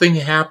something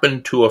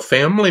happen to a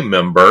family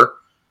member,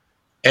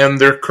 and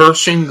they're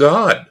cursing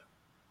God.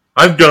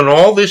 I've done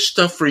all this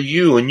stuff for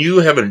you, and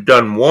you haven't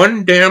done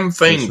one damn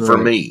thing for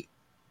me.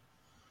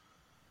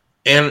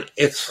 And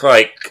it's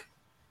like,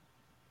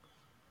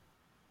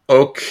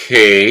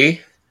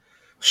 okay.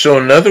 So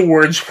in other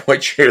words,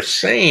 what you're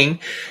saying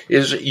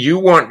is you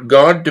want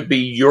God to be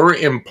your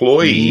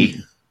employee,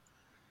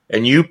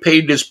 and you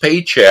paid his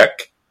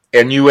paycheck,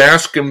 and you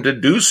ask him to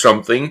do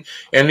something,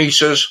 and he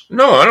says,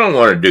 no, I don't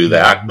want to do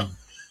that.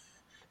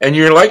 And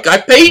you're like, I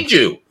paid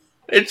you.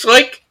 It's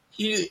like,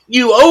 you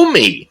owe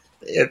me.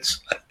 It's,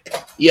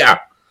 yeah.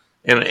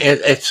 And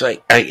it's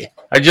like, I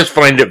just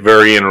find it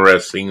very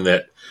interesting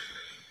that,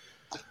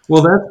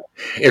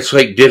 it's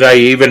like, did I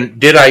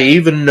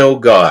even know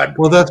God?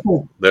 Well,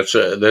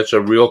 that's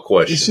a real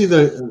question. You see,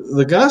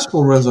 the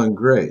gospel runs on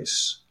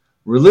grace.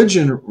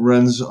 Religion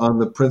runs on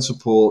the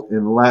principle,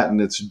 in Latin,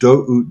 it's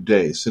do ut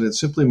des, and it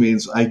simply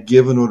means I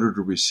give in order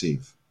to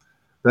receive.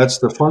 That's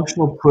the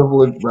functional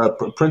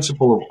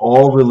principle of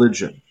all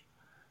religion.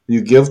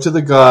 You give to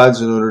the gods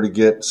in order to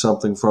get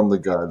something from the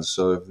gods.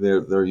 So if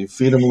they're you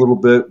feed them a little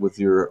bit with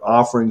your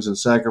offerings and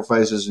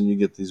sacrifices, and you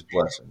get these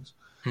blessings.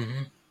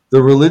 Mm-hmm.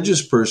 The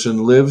religious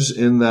person lives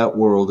in that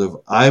world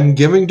of, I'm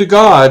giving to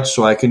God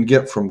so I can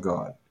get from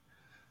God.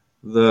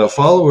 The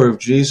follower of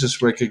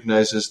Jesus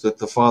recognizes that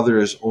the Father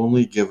is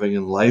only giving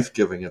and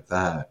life-giving at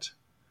that,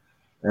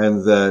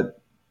 and that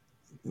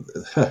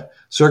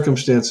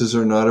circumstances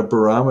are not a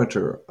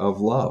barometer of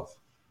love.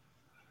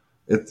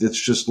 It's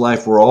just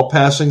life. We're all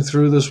passing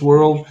through this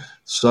world.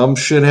 Some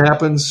shit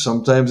happens.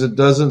 Sometimes it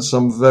doesn't.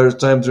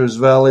 Sometimes there's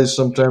valleys.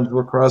 Sometimes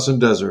we're crossing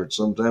deserts.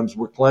 Sometimes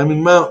we're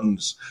climbing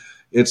mountains.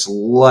 It's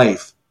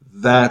life.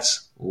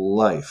 That's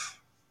life.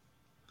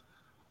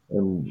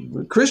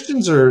 And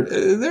Christians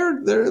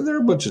they're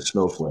a bunch of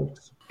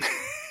snowflakes.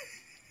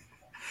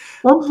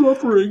 I'm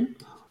suffering.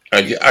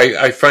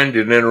 I find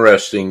it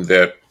interesting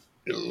that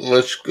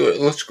let's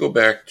go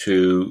back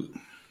to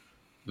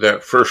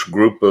that first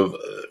group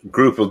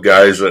of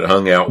guys that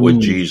hung out with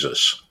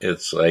Jesus.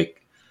 It's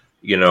like,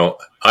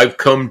 I've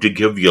come to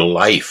give you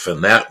life,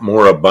 and that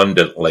more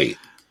abundantly.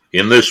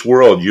 In this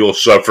world, you'll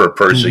suffer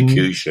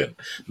persecution.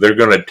 They're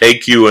going to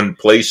take you in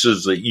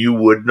places that you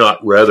would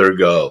not rather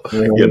go.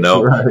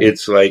 Right.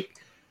 It's like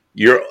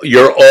you're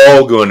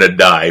all going to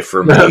die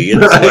for me.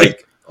 It's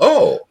like,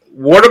 oh,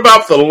 what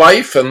about the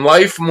life and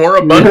life more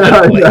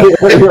abundantly?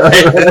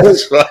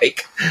 It's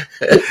like,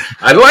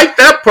 I like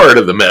that part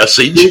of the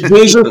message.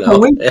 Jesus, you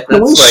know?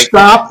 can we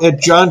stop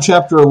at John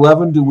chapter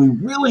 11? Do we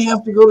really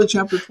have to go to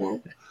chapter 12?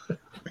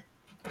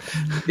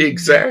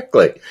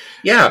 Exactly.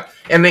 Yeah,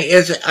 and we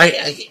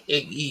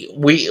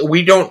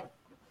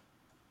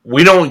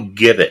don't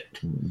get it.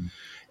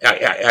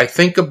 I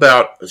think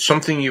about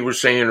something you were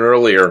saying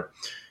earlier.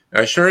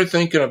 I started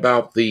thinking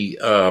about the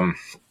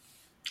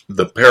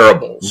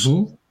parables.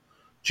 Mm-hmm.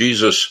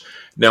 Jesus.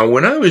 Now,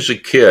 when I was a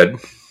kid,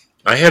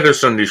 I had a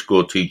Sunday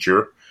school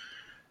teacher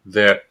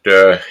that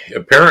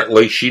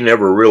apparently she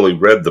never really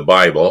read the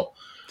Bible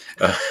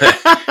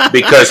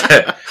because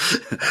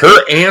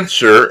her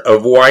answer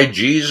of why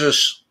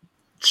Jesus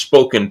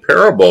spoke in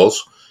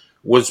parables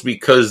was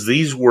because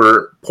these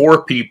were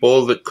poor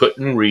people that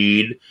couldn't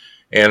read,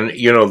 and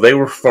they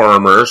were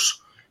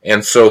farmers,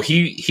 and so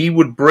he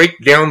would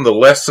break down the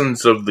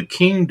lessons of the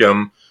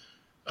kingdom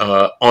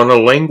on a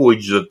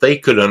language that they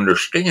could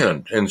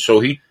understand. And so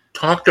he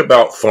talked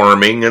about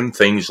farming and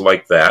things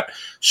like that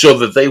so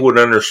that they would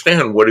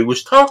understand what he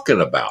was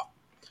talking about.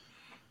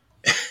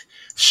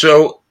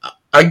 So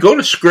I go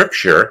to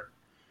Scripture,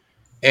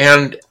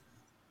 and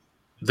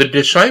the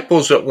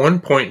disciples at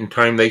one point in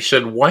time, they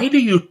said, why do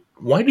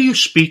you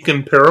speak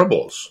in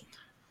parables?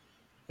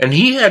 And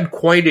he had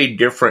quite a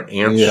different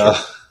answer.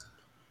 Yeah.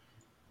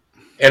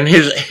 And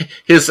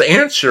his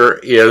answer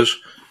is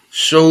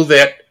so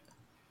that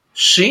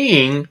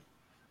seeing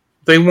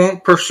they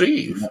won't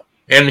perceive,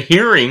 and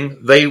hearing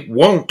they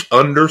won't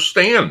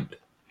understand.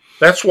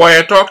 That's why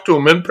I talk to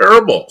them in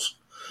parables.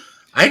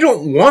 I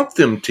don't want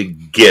them to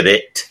get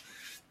it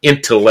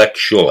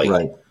intellectually.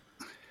 Right.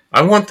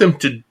 I want them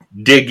to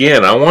dig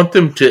in. I want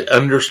them to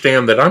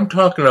understand that I'm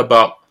talking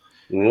about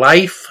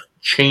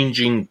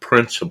life-changing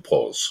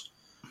principles.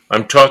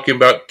 I'm talking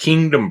about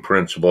kingdom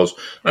principles.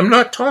 I'm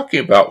not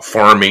talking about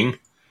farming.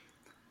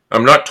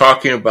 I'm not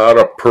talking about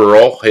a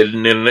pearl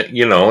hidden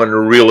in a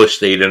real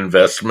estate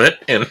investment.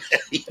 And,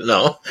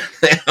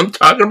 I'm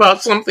talking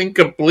about something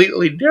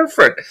completely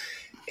different.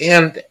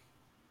 And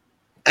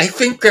I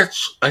think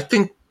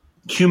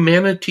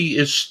humanity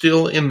is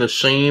still in the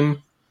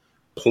same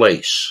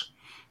place.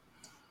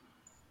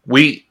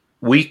 We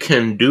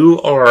can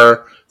do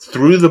our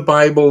through the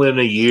Bible in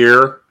a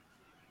year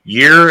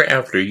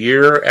after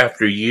year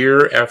after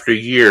year after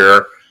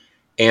year,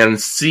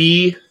 and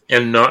see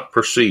and not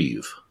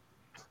perceive,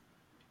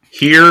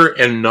 hear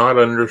and not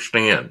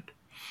understand,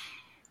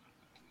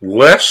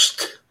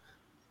 lest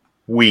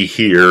we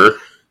hear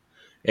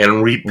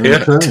and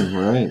repent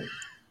Right.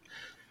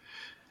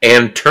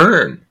 and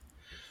turn.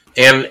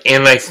 And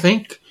I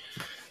think,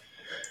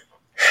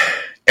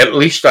 at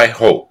least I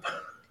hope,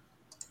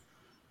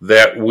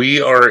 that we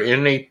are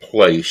in a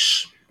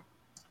place.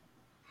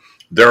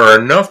 There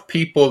are enough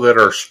people that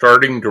are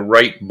starting to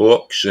write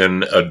books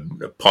and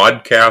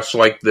podcasts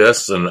like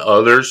this and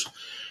others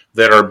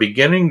that are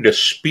beginning to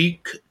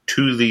speak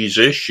to these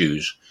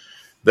issues,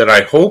 that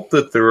I hope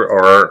that there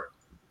are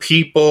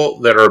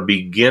people that are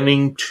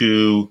beginning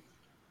to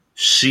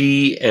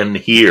see and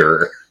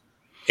hear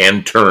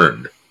and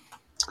turn.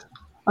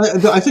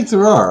 I think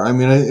there are. I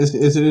mean, it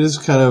is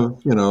kind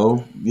of,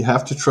 you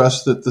have to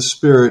trust that the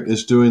Spirit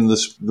is doing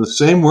the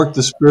same work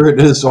the Spirit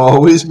has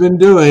always been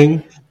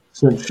doing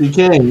since she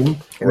came,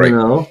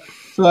 right.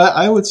 So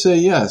I would say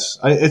yes.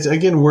 I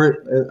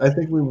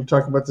think we were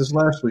talking about this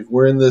last week.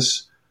 We're in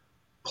this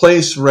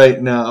place right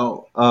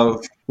now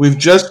of, we've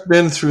just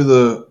been through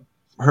the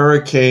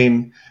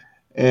hurricane,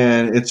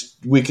 and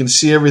we can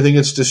see everything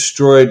it's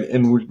destroyed,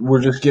 and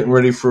we're just getting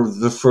ready for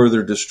the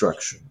further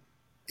destruction.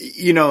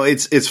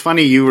 It's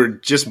funny you were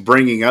just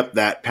bringing up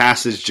that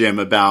passage, Jim,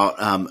 about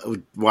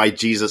why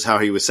Jesus, how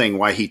he was saying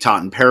why he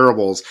taught in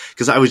parables,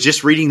 because I was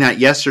just reading that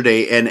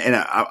yesterday, and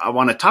I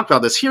want to talk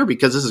about this here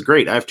because this is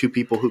great. I have two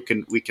people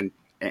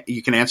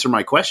you can answer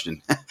my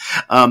question.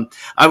 When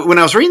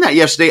I was reading that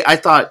yesterday, I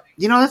thought,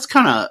 that's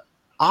kind of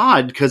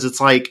odd, because it's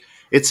like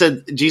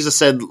Jesus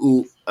said,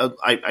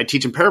 I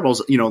teach in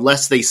parables,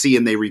 lest they see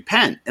and they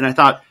repent. And I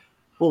thought,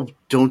 well,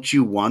 don't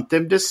you want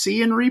them to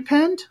see and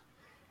repent?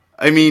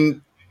 I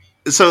mean,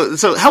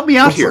 so help me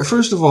out here.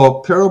 First of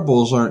all,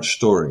 parables aren't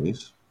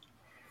stories.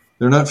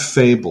 They're not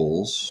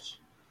fables.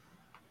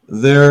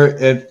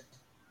 They're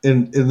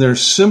in their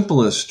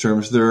simplest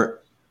terms, they're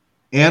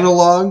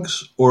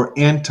analogs or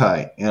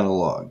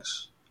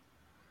anti-analogs.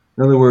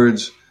 In other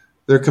words,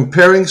 they're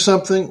comparing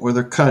something or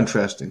they're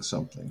contrasting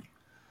something.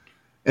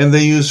 And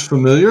they use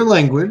familiar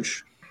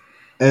language,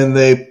 and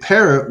they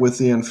pair it with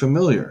the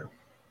unfamiliar.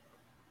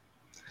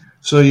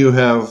 So you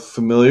have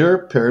familiar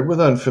paired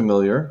with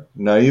unfamiliar.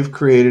 Now you've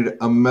created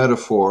a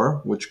metaphor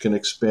which can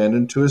expand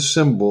into a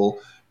symbol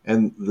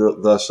and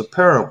thus a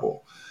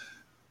parable.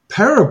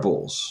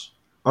 Parables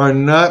are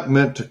not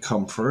meant to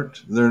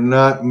comfort. They're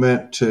not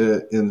meant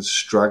to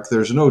instruct.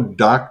 There's no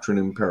doctrine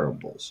in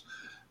parables.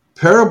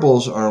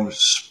 Parables are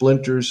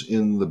splinters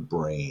in the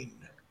brain.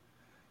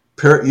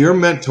 You're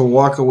meant to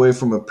walk away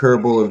from a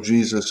parable of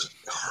Jesus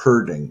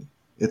hurting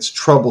It's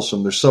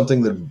troublesome. There's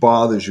something that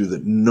bothers you,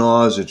 that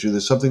gnaws at you.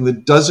 There's something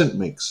that doesn't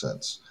make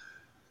sense.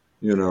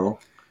 That's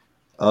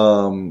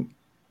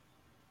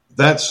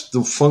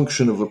the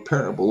function of a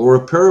parable. Or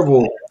a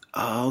parable,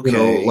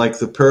 Okay. like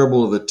the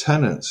parable of the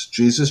tenants.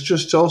 Jesus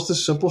just tells the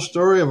simple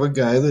story of a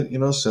guy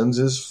that, sends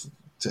his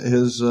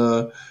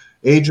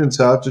agents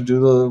out to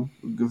do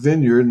the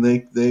vineyard, and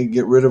they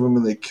get rid of him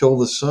and they kill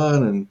the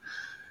son,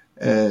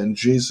 and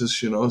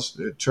Jesus,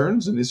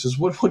 turns and he says,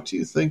 "What do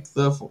you think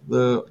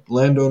the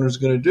landowner's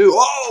going to do?"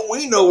 "Oh,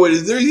 we know what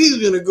he's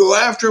going to go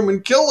after him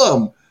and kill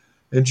him."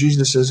 And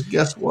Jesus says,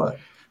 "Guess what?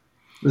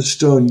 The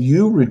stone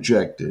you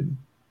rejected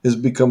has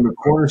become the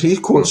corner." He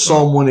quotes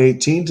Psalm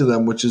 118 to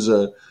them, which is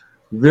a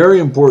very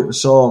important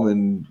psalm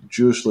in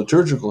Jewish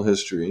liturgical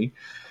history.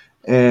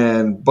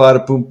 And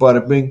bada boom,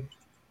 bada bing.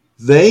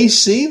 They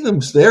see them.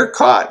 They're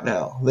caught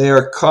now. They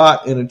are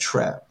caught in a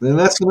trap. And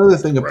that's another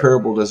thing a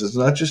parable does. It's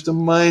not just a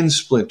mind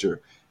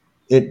splinter.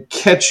 It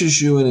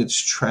catches you in its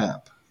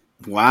trap.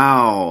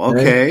 Wow.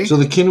 Okay. Right? So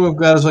the kingdom of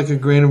God is like a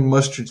grain of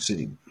mustard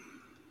seed.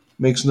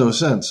 Makes no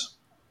sense.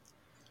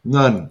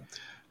 None.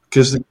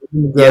 Because the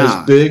kingdom of God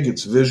is big,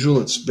 it's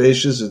visual, it's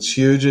spacious, it's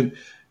huge, and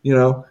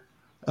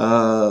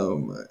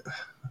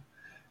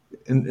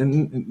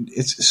and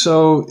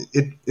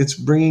it's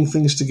bringing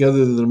things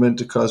together that are meant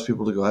to cause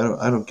people to go,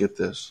 I don't get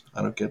this.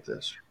 I don't get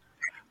this.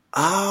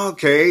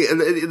 Okay,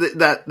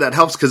 that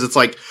helps, because it's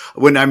like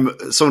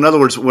in other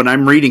words, when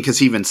I'm reading, because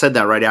he even said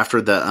that right after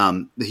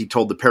he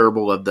told the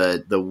parable of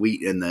the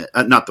wheat and the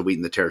not the wheat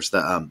and the tares,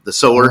 the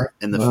sower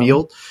in the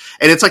field,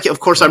 and it's like,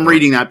 of course, I'm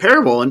reading that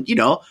parable, and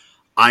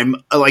I'm,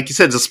 like you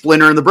said, it's a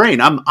splinter in the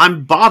brain.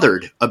 I'm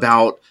bothered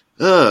about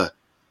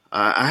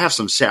I have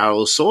some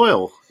shallow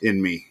soil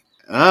in me.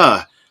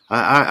 I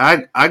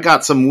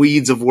got some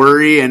weeds of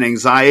worry and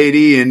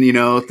anxiety and,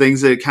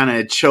 things that kind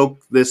of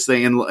choke this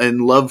thing,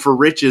 and love for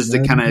riches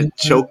that kind of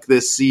choke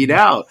this seed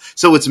out.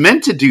 So it's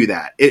meant to do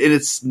that.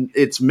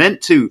 It's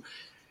meant to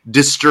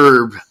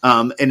disturb.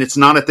 And it's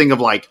not a thing of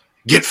like,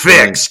 get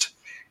fixed.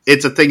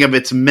 It's a thing of,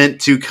 it's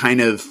meant to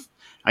kind of,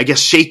 I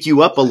guess, shake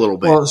you up a little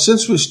bit. Well,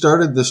 since we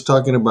started this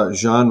talking about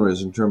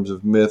genres in terms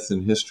of myth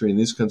and history and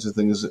these kinds of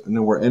things, and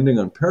then we're ending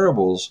on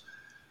parables,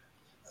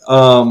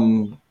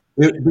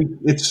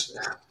 it's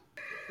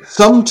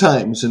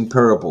sometimes in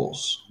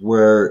parables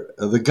where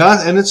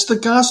and it's the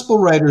gospel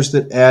writers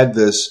that add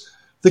this,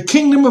 the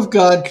kingdom of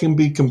God can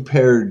be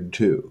compared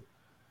to.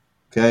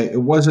 Okay,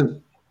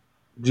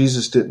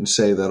 Jesus didn't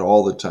say that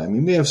all the time.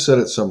 He may have said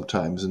it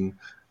sometimes, and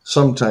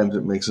sometimes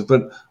it makes it,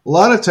 but a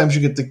lot of times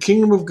you get the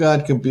kingdom of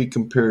God can be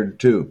compared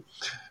to.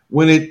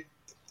 When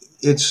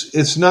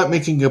it's not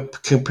making a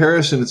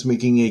comparison, it's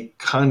making a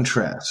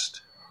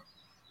contrast.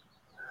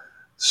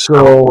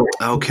 So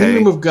the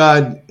kingdom of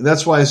God,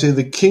 that's why I say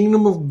the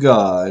kingdom of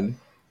God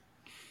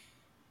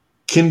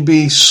can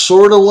be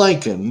sort of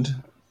likened,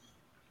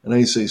 and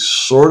I say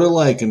sort of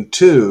likened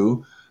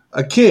to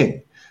a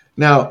king.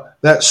 Now,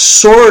 that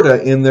sort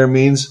of in there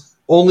means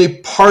only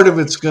part of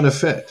it's going to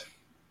fit.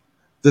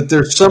 That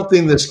there's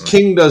something this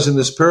king does in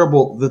this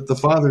parable that the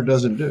father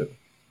doesn't do.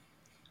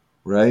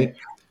 Right?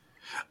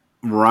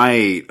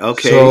 Right.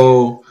 Okay.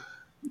 So,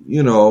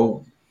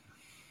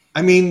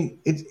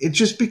 it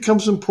just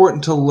becomes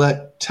important to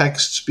let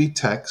texts be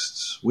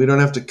texts. We don't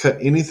have to cut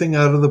anything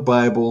out of the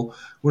Bible.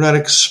 We're not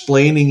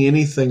explaining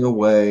anything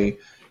away.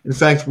 In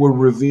fact, we're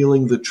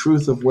revealing the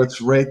truth of what's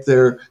right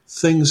there,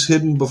 things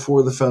hidden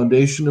before the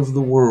foundation of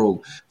the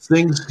world,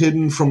 things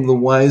hidden from the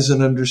wise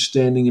and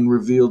understanding and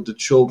revealed to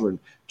children.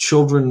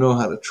 Children know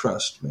how to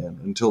trust, man,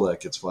 until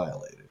that gets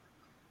violated.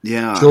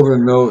 Yeah.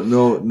 Children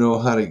know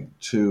how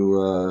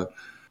to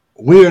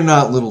we are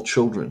not little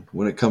children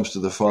when it comes to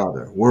the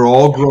Father. We're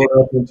all grown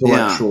up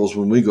intellectuals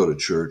when we go to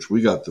church.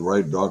 We got the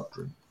right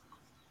doctrine.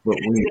 But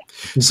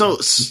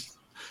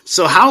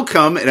So how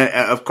come, and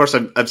of course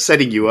I'm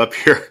setting you up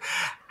here,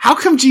 how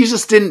come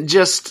Jesus didn't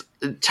just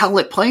tell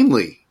it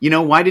plainly?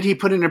 Why did he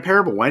put it in a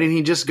parable? Why didn't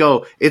he just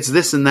go, it's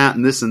this and that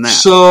and this and that?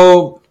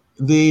 So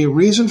the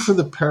reason for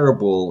the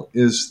parable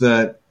is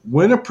that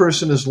when a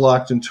person is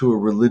locked into a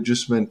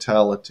religious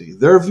mentality,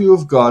 their view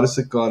of God is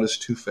that God is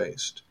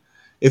two-faced.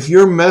 If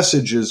your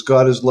message is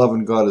God is love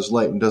and God is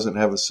light and doesn't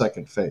have a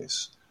second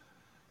face,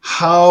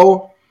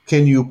 how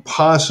can you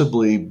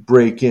possibly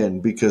break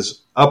in?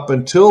 Because up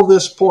until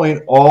this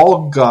point,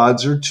 all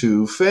gods are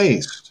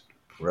two-faced,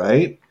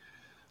 right?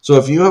 So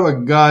if you have a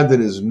God that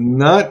is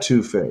not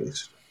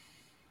two-faced,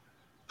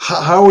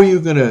 how are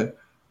you going to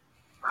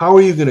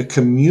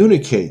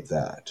communicate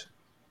that,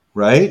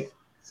 right?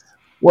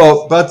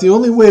 Well, about the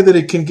only way that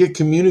it can get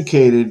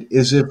communicated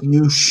is if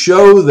you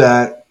show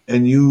that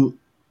and you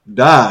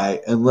die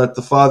and let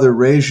the Father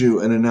raise you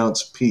and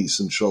announce peace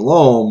and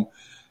shalom.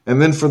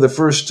 And then for the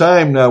first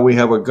time now we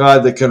have a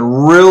God that can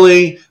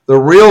really, the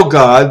real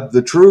God,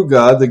 the true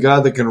God, the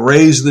God that can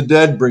raise the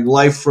dead, bring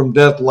life from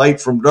death,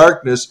 light from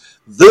darkness.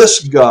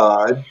 This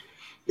God,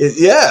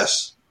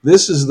 yes,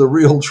 this is the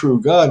real true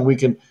God. We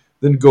can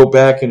then go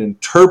back and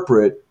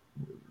interpret,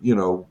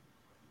 the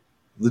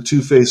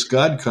two-faced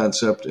God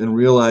concept and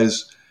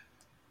realize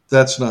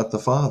that's not the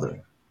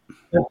Father.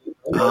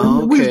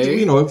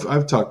 Okay.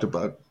 I've talked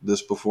about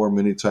this before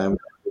many times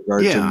with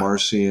regard to Yeah.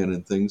 Marcion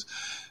and things.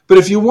 But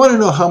if you want to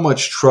know how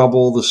much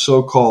trouble the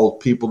so-called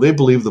people, they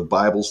believe the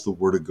Bible's the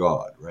Word of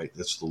God, right?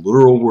 That's the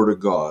literal Word of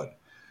God.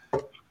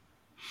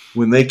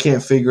 When they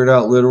can't figure it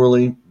out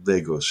literally, they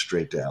go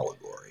straight to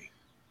allegory.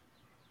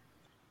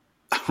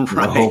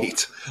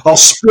 Right. I'll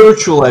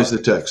spiritualize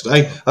the text.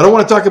 I don't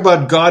want to talk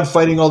about God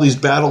fighting all these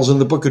battles in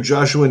the book of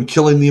Joshua and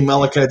killing the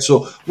Amalekites,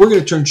 so we're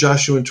going to turn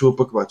Joshua into a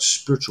book about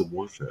spiritual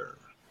warfare.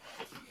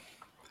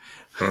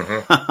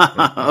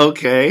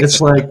 Okay.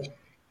 It's like,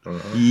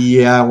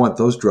 yeah, I want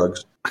those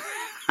drugs.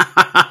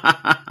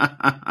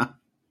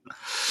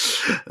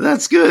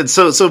 That's good.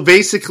 So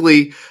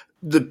basically,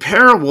 the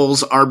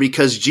parables are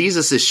because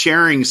Jesus is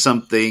sharing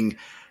something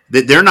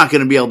that they're not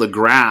going to be able to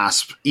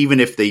grasp, even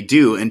if they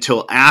do,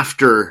 until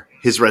after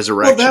his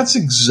resurrection. Well, that's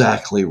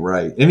exactly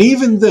right. And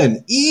even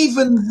then,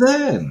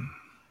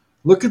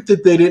 look at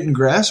that they didn't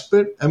grasp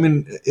it. I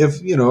mean,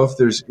 if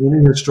there's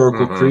any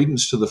historical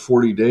credence to the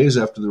 40 days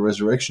after the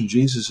resurrection,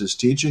 Jesus is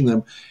teaching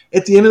them.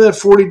 At the end of that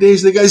 40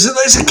 days, the guy said,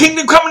 "Is the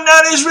kingdom coming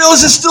down to Israel?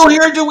 Is it still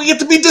here? Do we get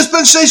to be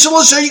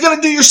dispensationalists? Are you going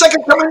to do your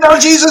second coming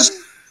down, Jesus?"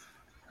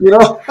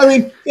 I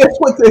mean, that's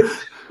what they,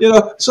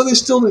 so they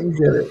still didn't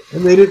get it.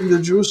 And the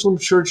Jerusalem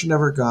church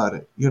never got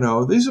it.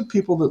 These are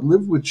people that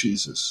lived with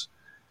Jesus.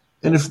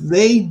 And if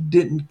they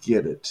didn't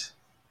get it,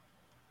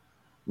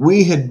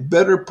 we had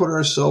better put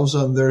ourselves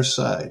on their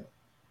side.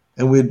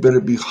 And we had better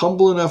be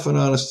humble enough and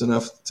honest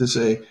enough to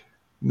say,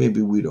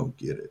 maybe we don't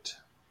get it.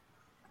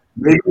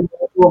 Maybe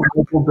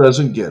Michael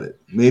doesn't get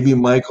it. Maybe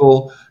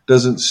Michael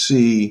doesn't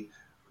see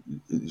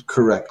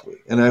correctly.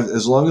 And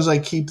as long as I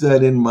keep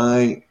that in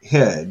my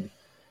head,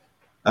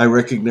 I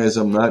recognize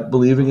I'm not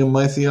believing in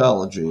my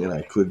theology, and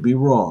I could be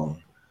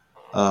wrong.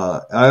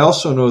 I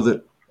also know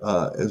that,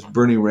 as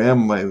Bernie Ram,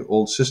 my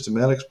old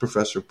systematics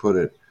professor, put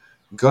it,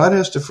 God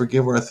has to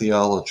forgive our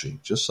theology,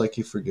 just like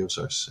he forgives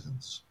our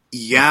sins.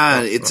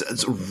 Yeah,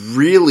 it's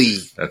really,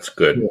 that's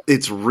good.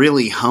 It's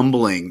really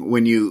humbling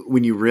when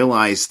you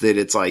realize that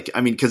it's like,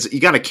 I mean, because you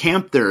got to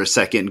camp there a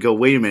second and go,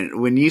 wait a minute.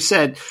 When you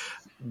said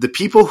the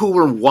people who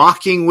were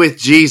walking with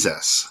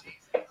Jesus,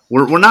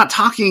 we're not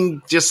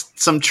talking just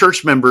some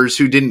church members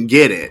who didn't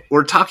get it.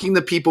 We're talking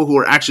the people who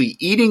were actually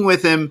eating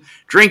with him,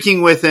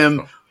 drinking with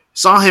him,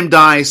 saw him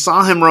die,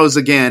 saw him rose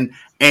again,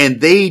 and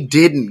they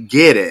didn't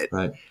get it.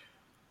 Right.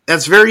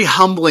 That's very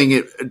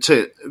humbling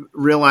to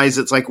realize.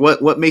 It's like,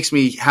 what makes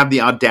me have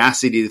the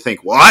audacity to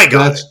think, well, I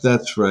got it.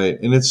 That's right.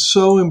 And it's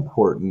so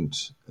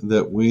important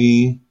that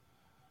we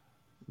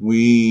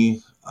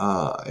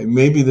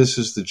maybe this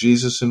is the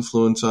Jesus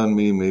influence on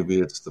me. Maybe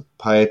it's the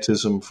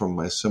pietism from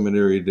my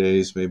seminary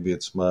days. Maybe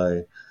it's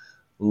my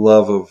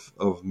love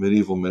of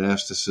medieval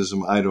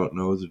monasticism. I don't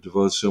know. The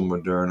Devotio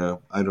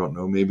Moderna. I don't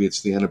know. Maybe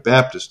it's the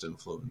Anabaptist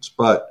influence.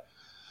 But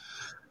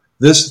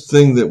this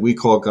thing that we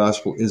call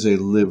gospel is a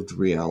lived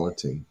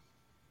reality.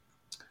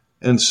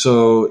 And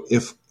so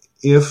if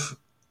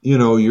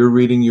you're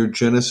reading your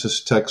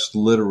Genesis text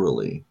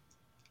literally,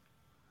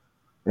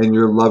 and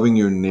you're loving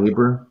your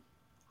neighbor,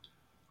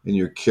 and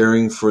you're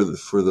caring for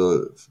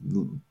the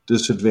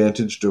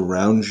disadvantaged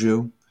around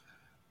you,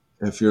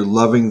 if you're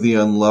loving the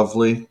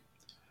unlovely,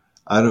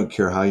 I don't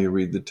care how you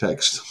read the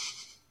text.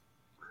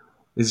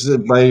 It's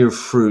that by your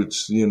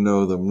fruits you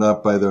know them,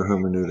 not by their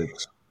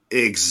hermeneutics.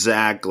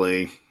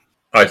 Exactly.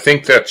 I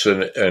think that's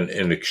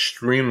an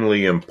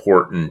extremely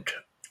important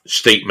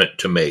statement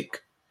to make.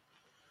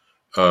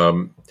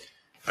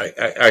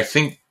 I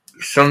think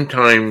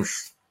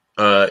sometimes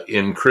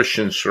in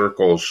Christian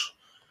circles,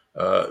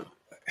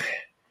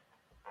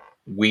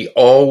 we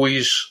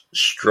always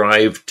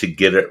strive to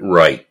get it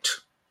right.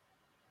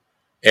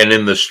 And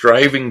in the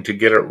striving to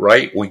get it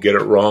right, we get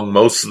it wrong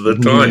most of the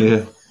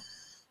time.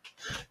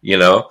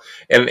 Yeah.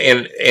 And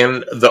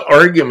the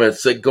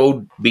arguments that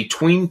go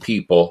between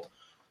people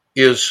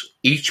is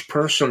each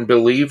person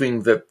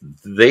believing that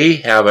they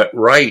have it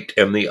right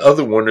and the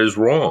other one is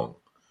wrong.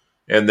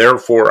 And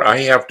therefore I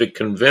have to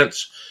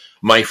convince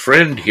my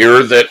friend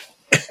here that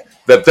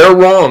they're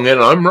wrong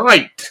and I'm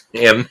right.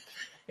 And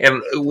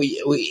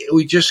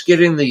we just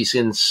get in these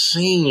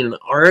insane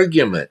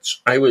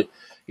arguments. I would,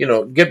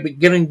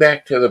 getting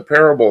back to the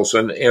parables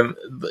and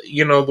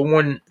the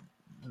one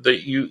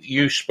that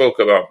you spoke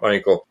about,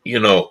 Michael,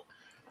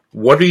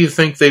 what do you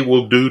think they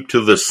will do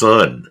to the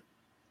sun?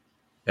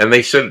 And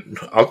they said,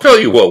 I'll tell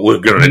you what we're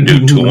going to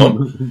do to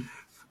them.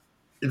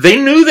 They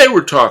knew they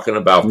were talking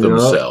about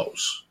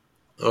themselves.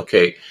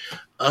 Okay.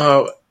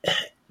 But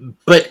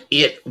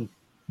it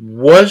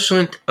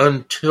wasn't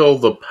until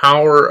the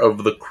power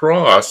of the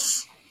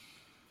cross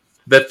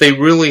that they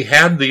really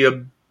had the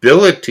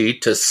ability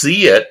to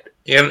see it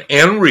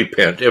and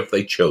repent if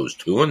they chose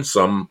to, and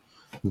some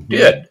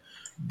did.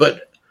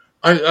 But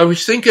I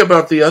was thinking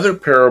about the other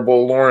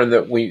parable, Loren,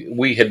 that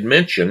we had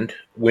mentioned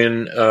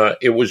when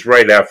it was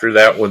right after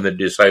that when the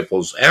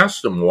disciples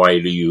asked him, why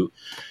do you?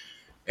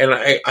 And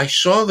I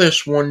saw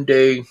this one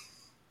day,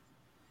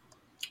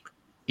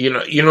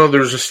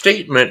 there's a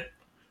statement,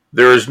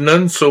 there is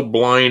none so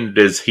blind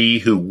as he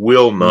who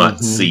will not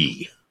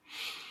see.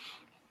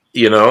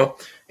 you know.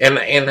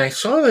 And I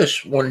saw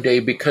this one day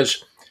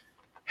because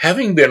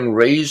having been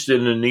raised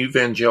in an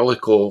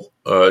evangelical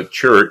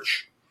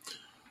church,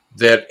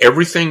 that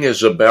everything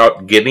is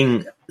about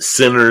getting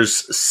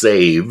sinners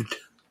saved,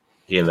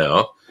 you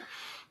know,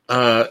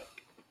 that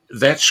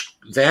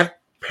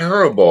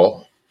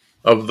parable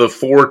of the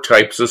four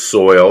types of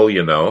soil,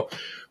 you know,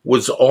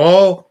 was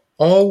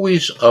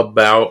always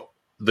about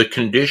the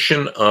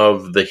condition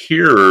of the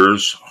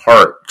hearer's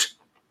heart,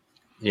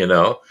 you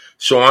know.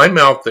 So I'm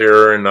out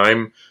there and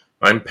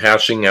I'm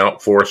passing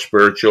out four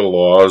spiritual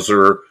laws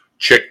or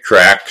chick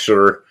tracts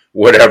or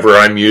whatever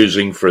I'm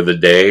using for the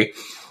day,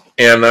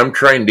 and I'm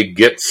trying to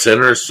get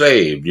sinners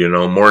saved, you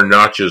know, more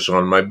notches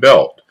on my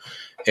belt.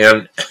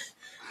 And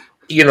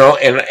you know,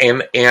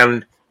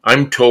 and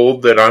I'm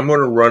told that I'm going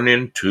to run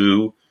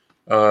into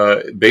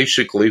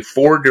basically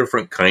four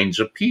different kinds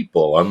of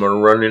people. I'm going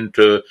to run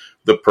into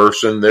the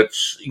person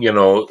that's, you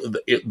know,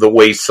 the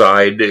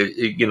wayside,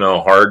 you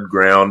know, hard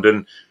ground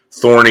and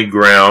thorny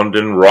ground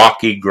and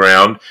rocky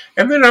ground.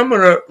 And then I'm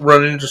going to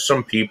run into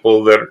some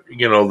people that,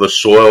 you know, the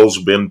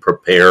soil's been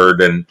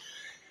prepared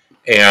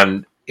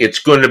and it's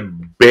going to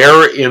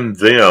bear in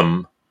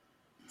them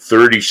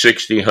 30,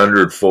 60,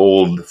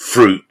 100-fold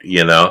fruit,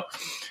 you know.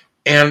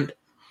 And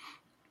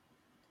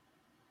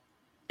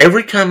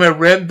every time I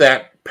read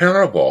that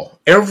parable,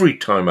 every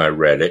time I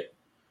read it,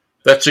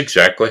 that's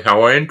exactly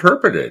how I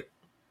interpret it.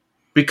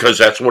 Because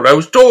that's what I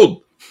was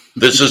told.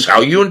 This is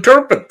how you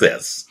interpret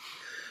this.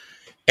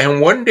 And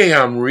one day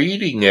I'm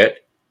reading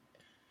it,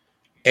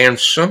 and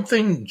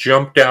something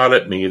jumped out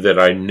at me that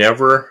I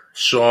never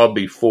saw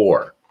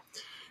before.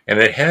 And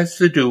it has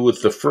to do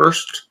with the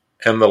first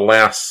and the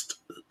last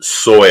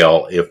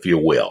soil, if you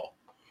will.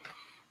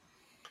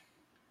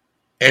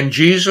 And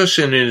Jesus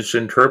in his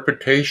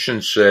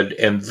interpretation said,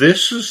 and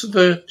this is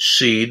the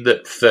seed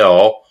that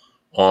fell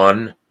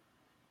on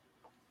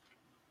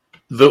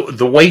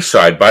the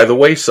wayside, by the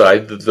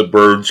wayside, that the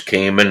birds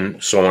came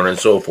and so on and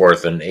so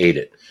forth and ate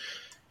it.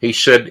 He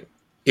said,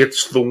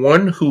 it's the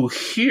one who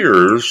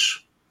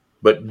hears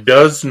but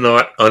does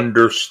not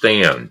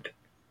understand.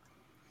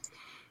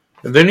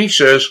 And then he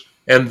says,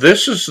 and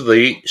this is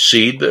the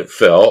seed that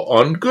fell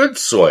on good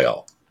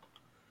soil,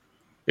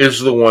 is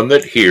the one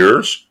that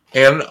hears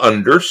and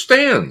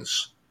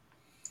understands.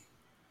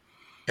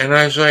 And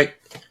I was like,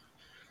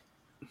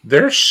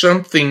 there's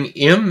something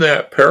in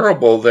that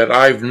parable that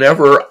I've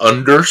never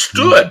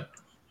understood.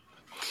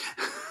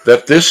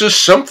 That this is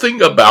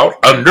something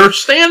about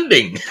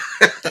understanding.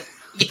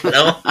 You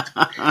know?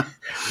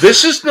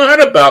 This is not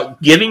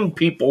about getting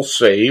people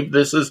saved.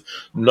 This is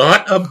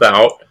not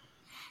about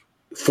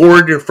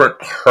four different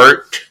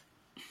heart,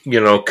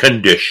 you know,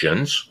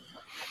 conditions.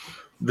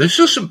 This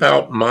is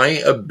about my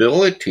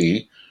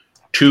ability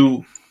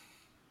to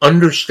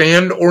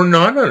understand or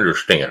not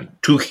understand,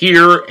 to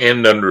hear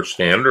and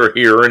understand or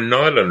hear and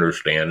not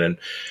understand.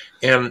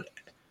 And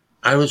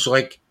I was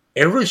like,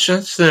 ever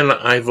since then,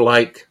 I've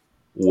like,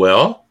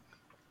 well,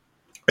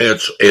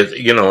 it's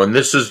you know, and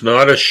this is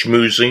not a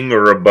schmoozing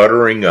or a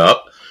buttering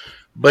up,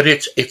 but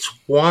it's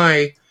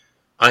why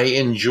I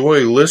enjoy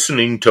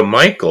listening to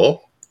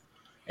Michael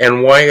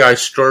and why I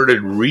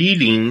started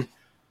reading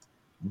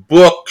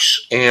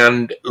books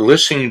and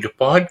listening to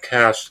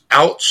podcasts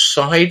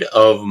outside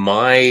of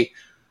my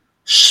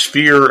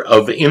sphere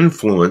of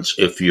influence,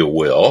 if you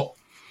will,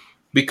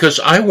 because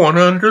I want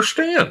to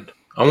understand.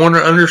 I want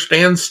to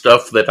understand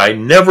stuff that I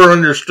never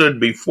understood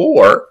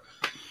before,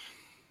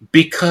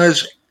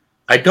 because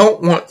I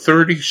don't want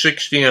 30,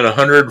 60, and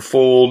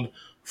 100-fold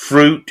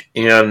fruit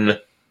in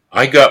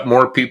I got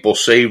more people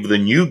saved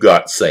than you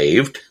got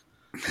saved.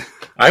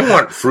 I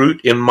want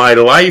fruit in my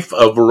life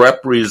of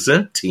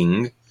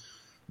representing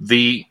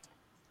the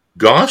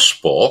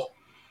gospel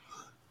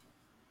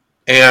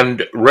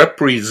and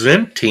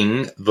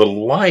representing the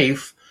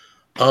life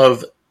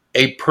of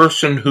a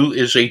person who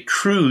is a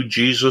true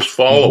Jesus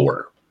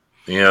follower.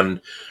 And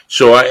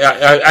so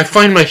I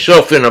find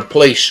myself in a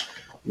place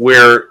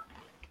where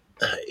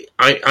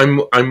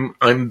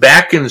I'm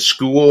back in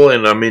school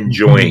and I'm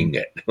enjoying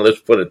it.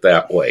 Let's put it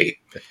that way,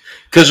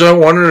 because I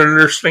want to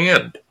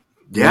understand.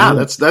 Yeah,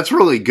 that's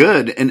really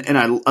good, and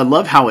I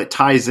love how it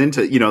ties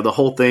into, you know, the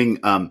whole thing.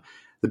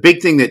 The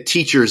big thing that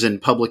teachers in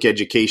public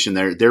education,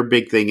 their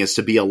big thing is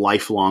to be a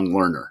lifelong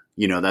learner.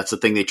 You know, that's the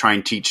thing they try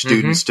and teach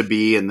students to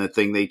be, and the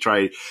thing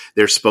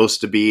they're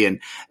supposed to be. And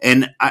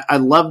I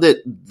love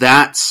that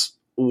that's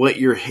what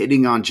you're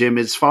hitting on, Jim,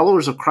 is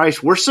followers of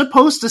Christ. We're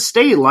supposed to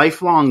stay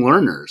lifelong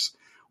learners.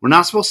 We're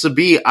not supposed to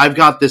be, I've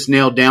got this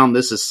nailed down.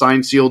 This is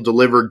signed, sealed,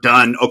 delivered,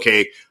 done.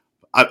 Okay,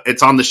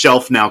 it's on the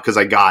shelf now because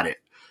I got it.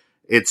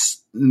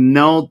 It's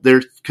no,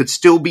 there could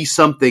still be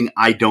something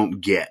I don't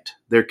get.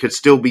 There could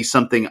still be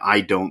something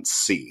I don't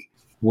see.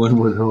 One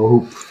would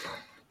hope.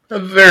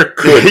 There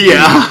could be.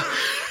 Yeah.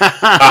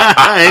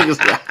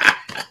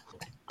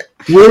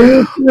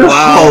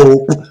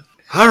 Wow.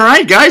 All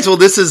right, guys. Well,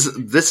 this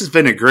has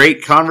been a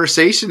great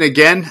conversation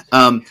again.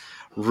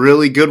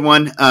 Really good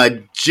one.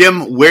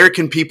 Jim, where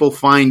can people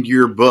find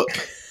your book?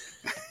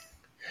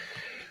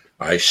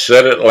 I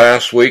said it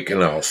last week,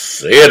 and I'll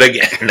say it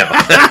again. No.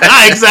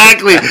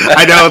 Exactly.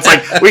 I know. It's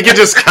like we could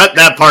just cut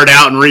that part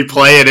out and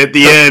replay it at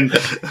the end.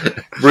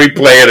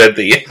 Replay it at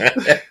the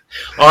end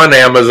on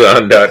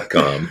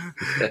Amazon.com.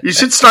 You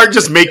should start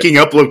just making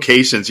up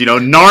locations.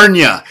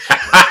 Narnia.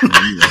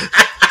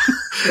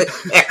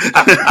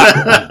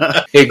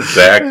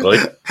 Exactly.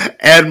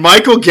 And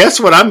Michael, guess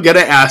what I'm going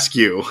to ask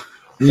you?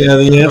 Yeah,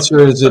 the answer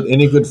is it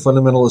any good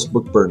fundamentalist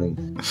book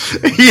burning?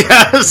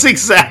 Yes,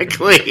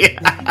 exactly.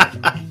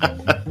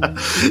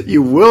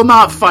 You will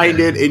not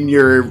find it in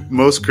your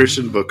most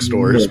Christian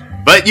bookstores,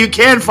 but you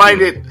can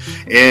find it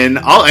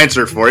I'll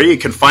answer it for you. You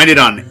can find it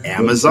on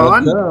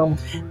Amazon,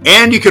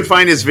 and you can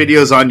find his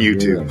videos on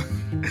YouTube.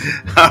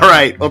 Yeah. All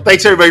right. Well,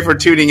 thanks everybody for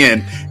tuning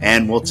in,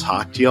 and we'll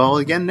talk to you all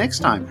again next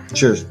time.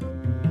 Cheers.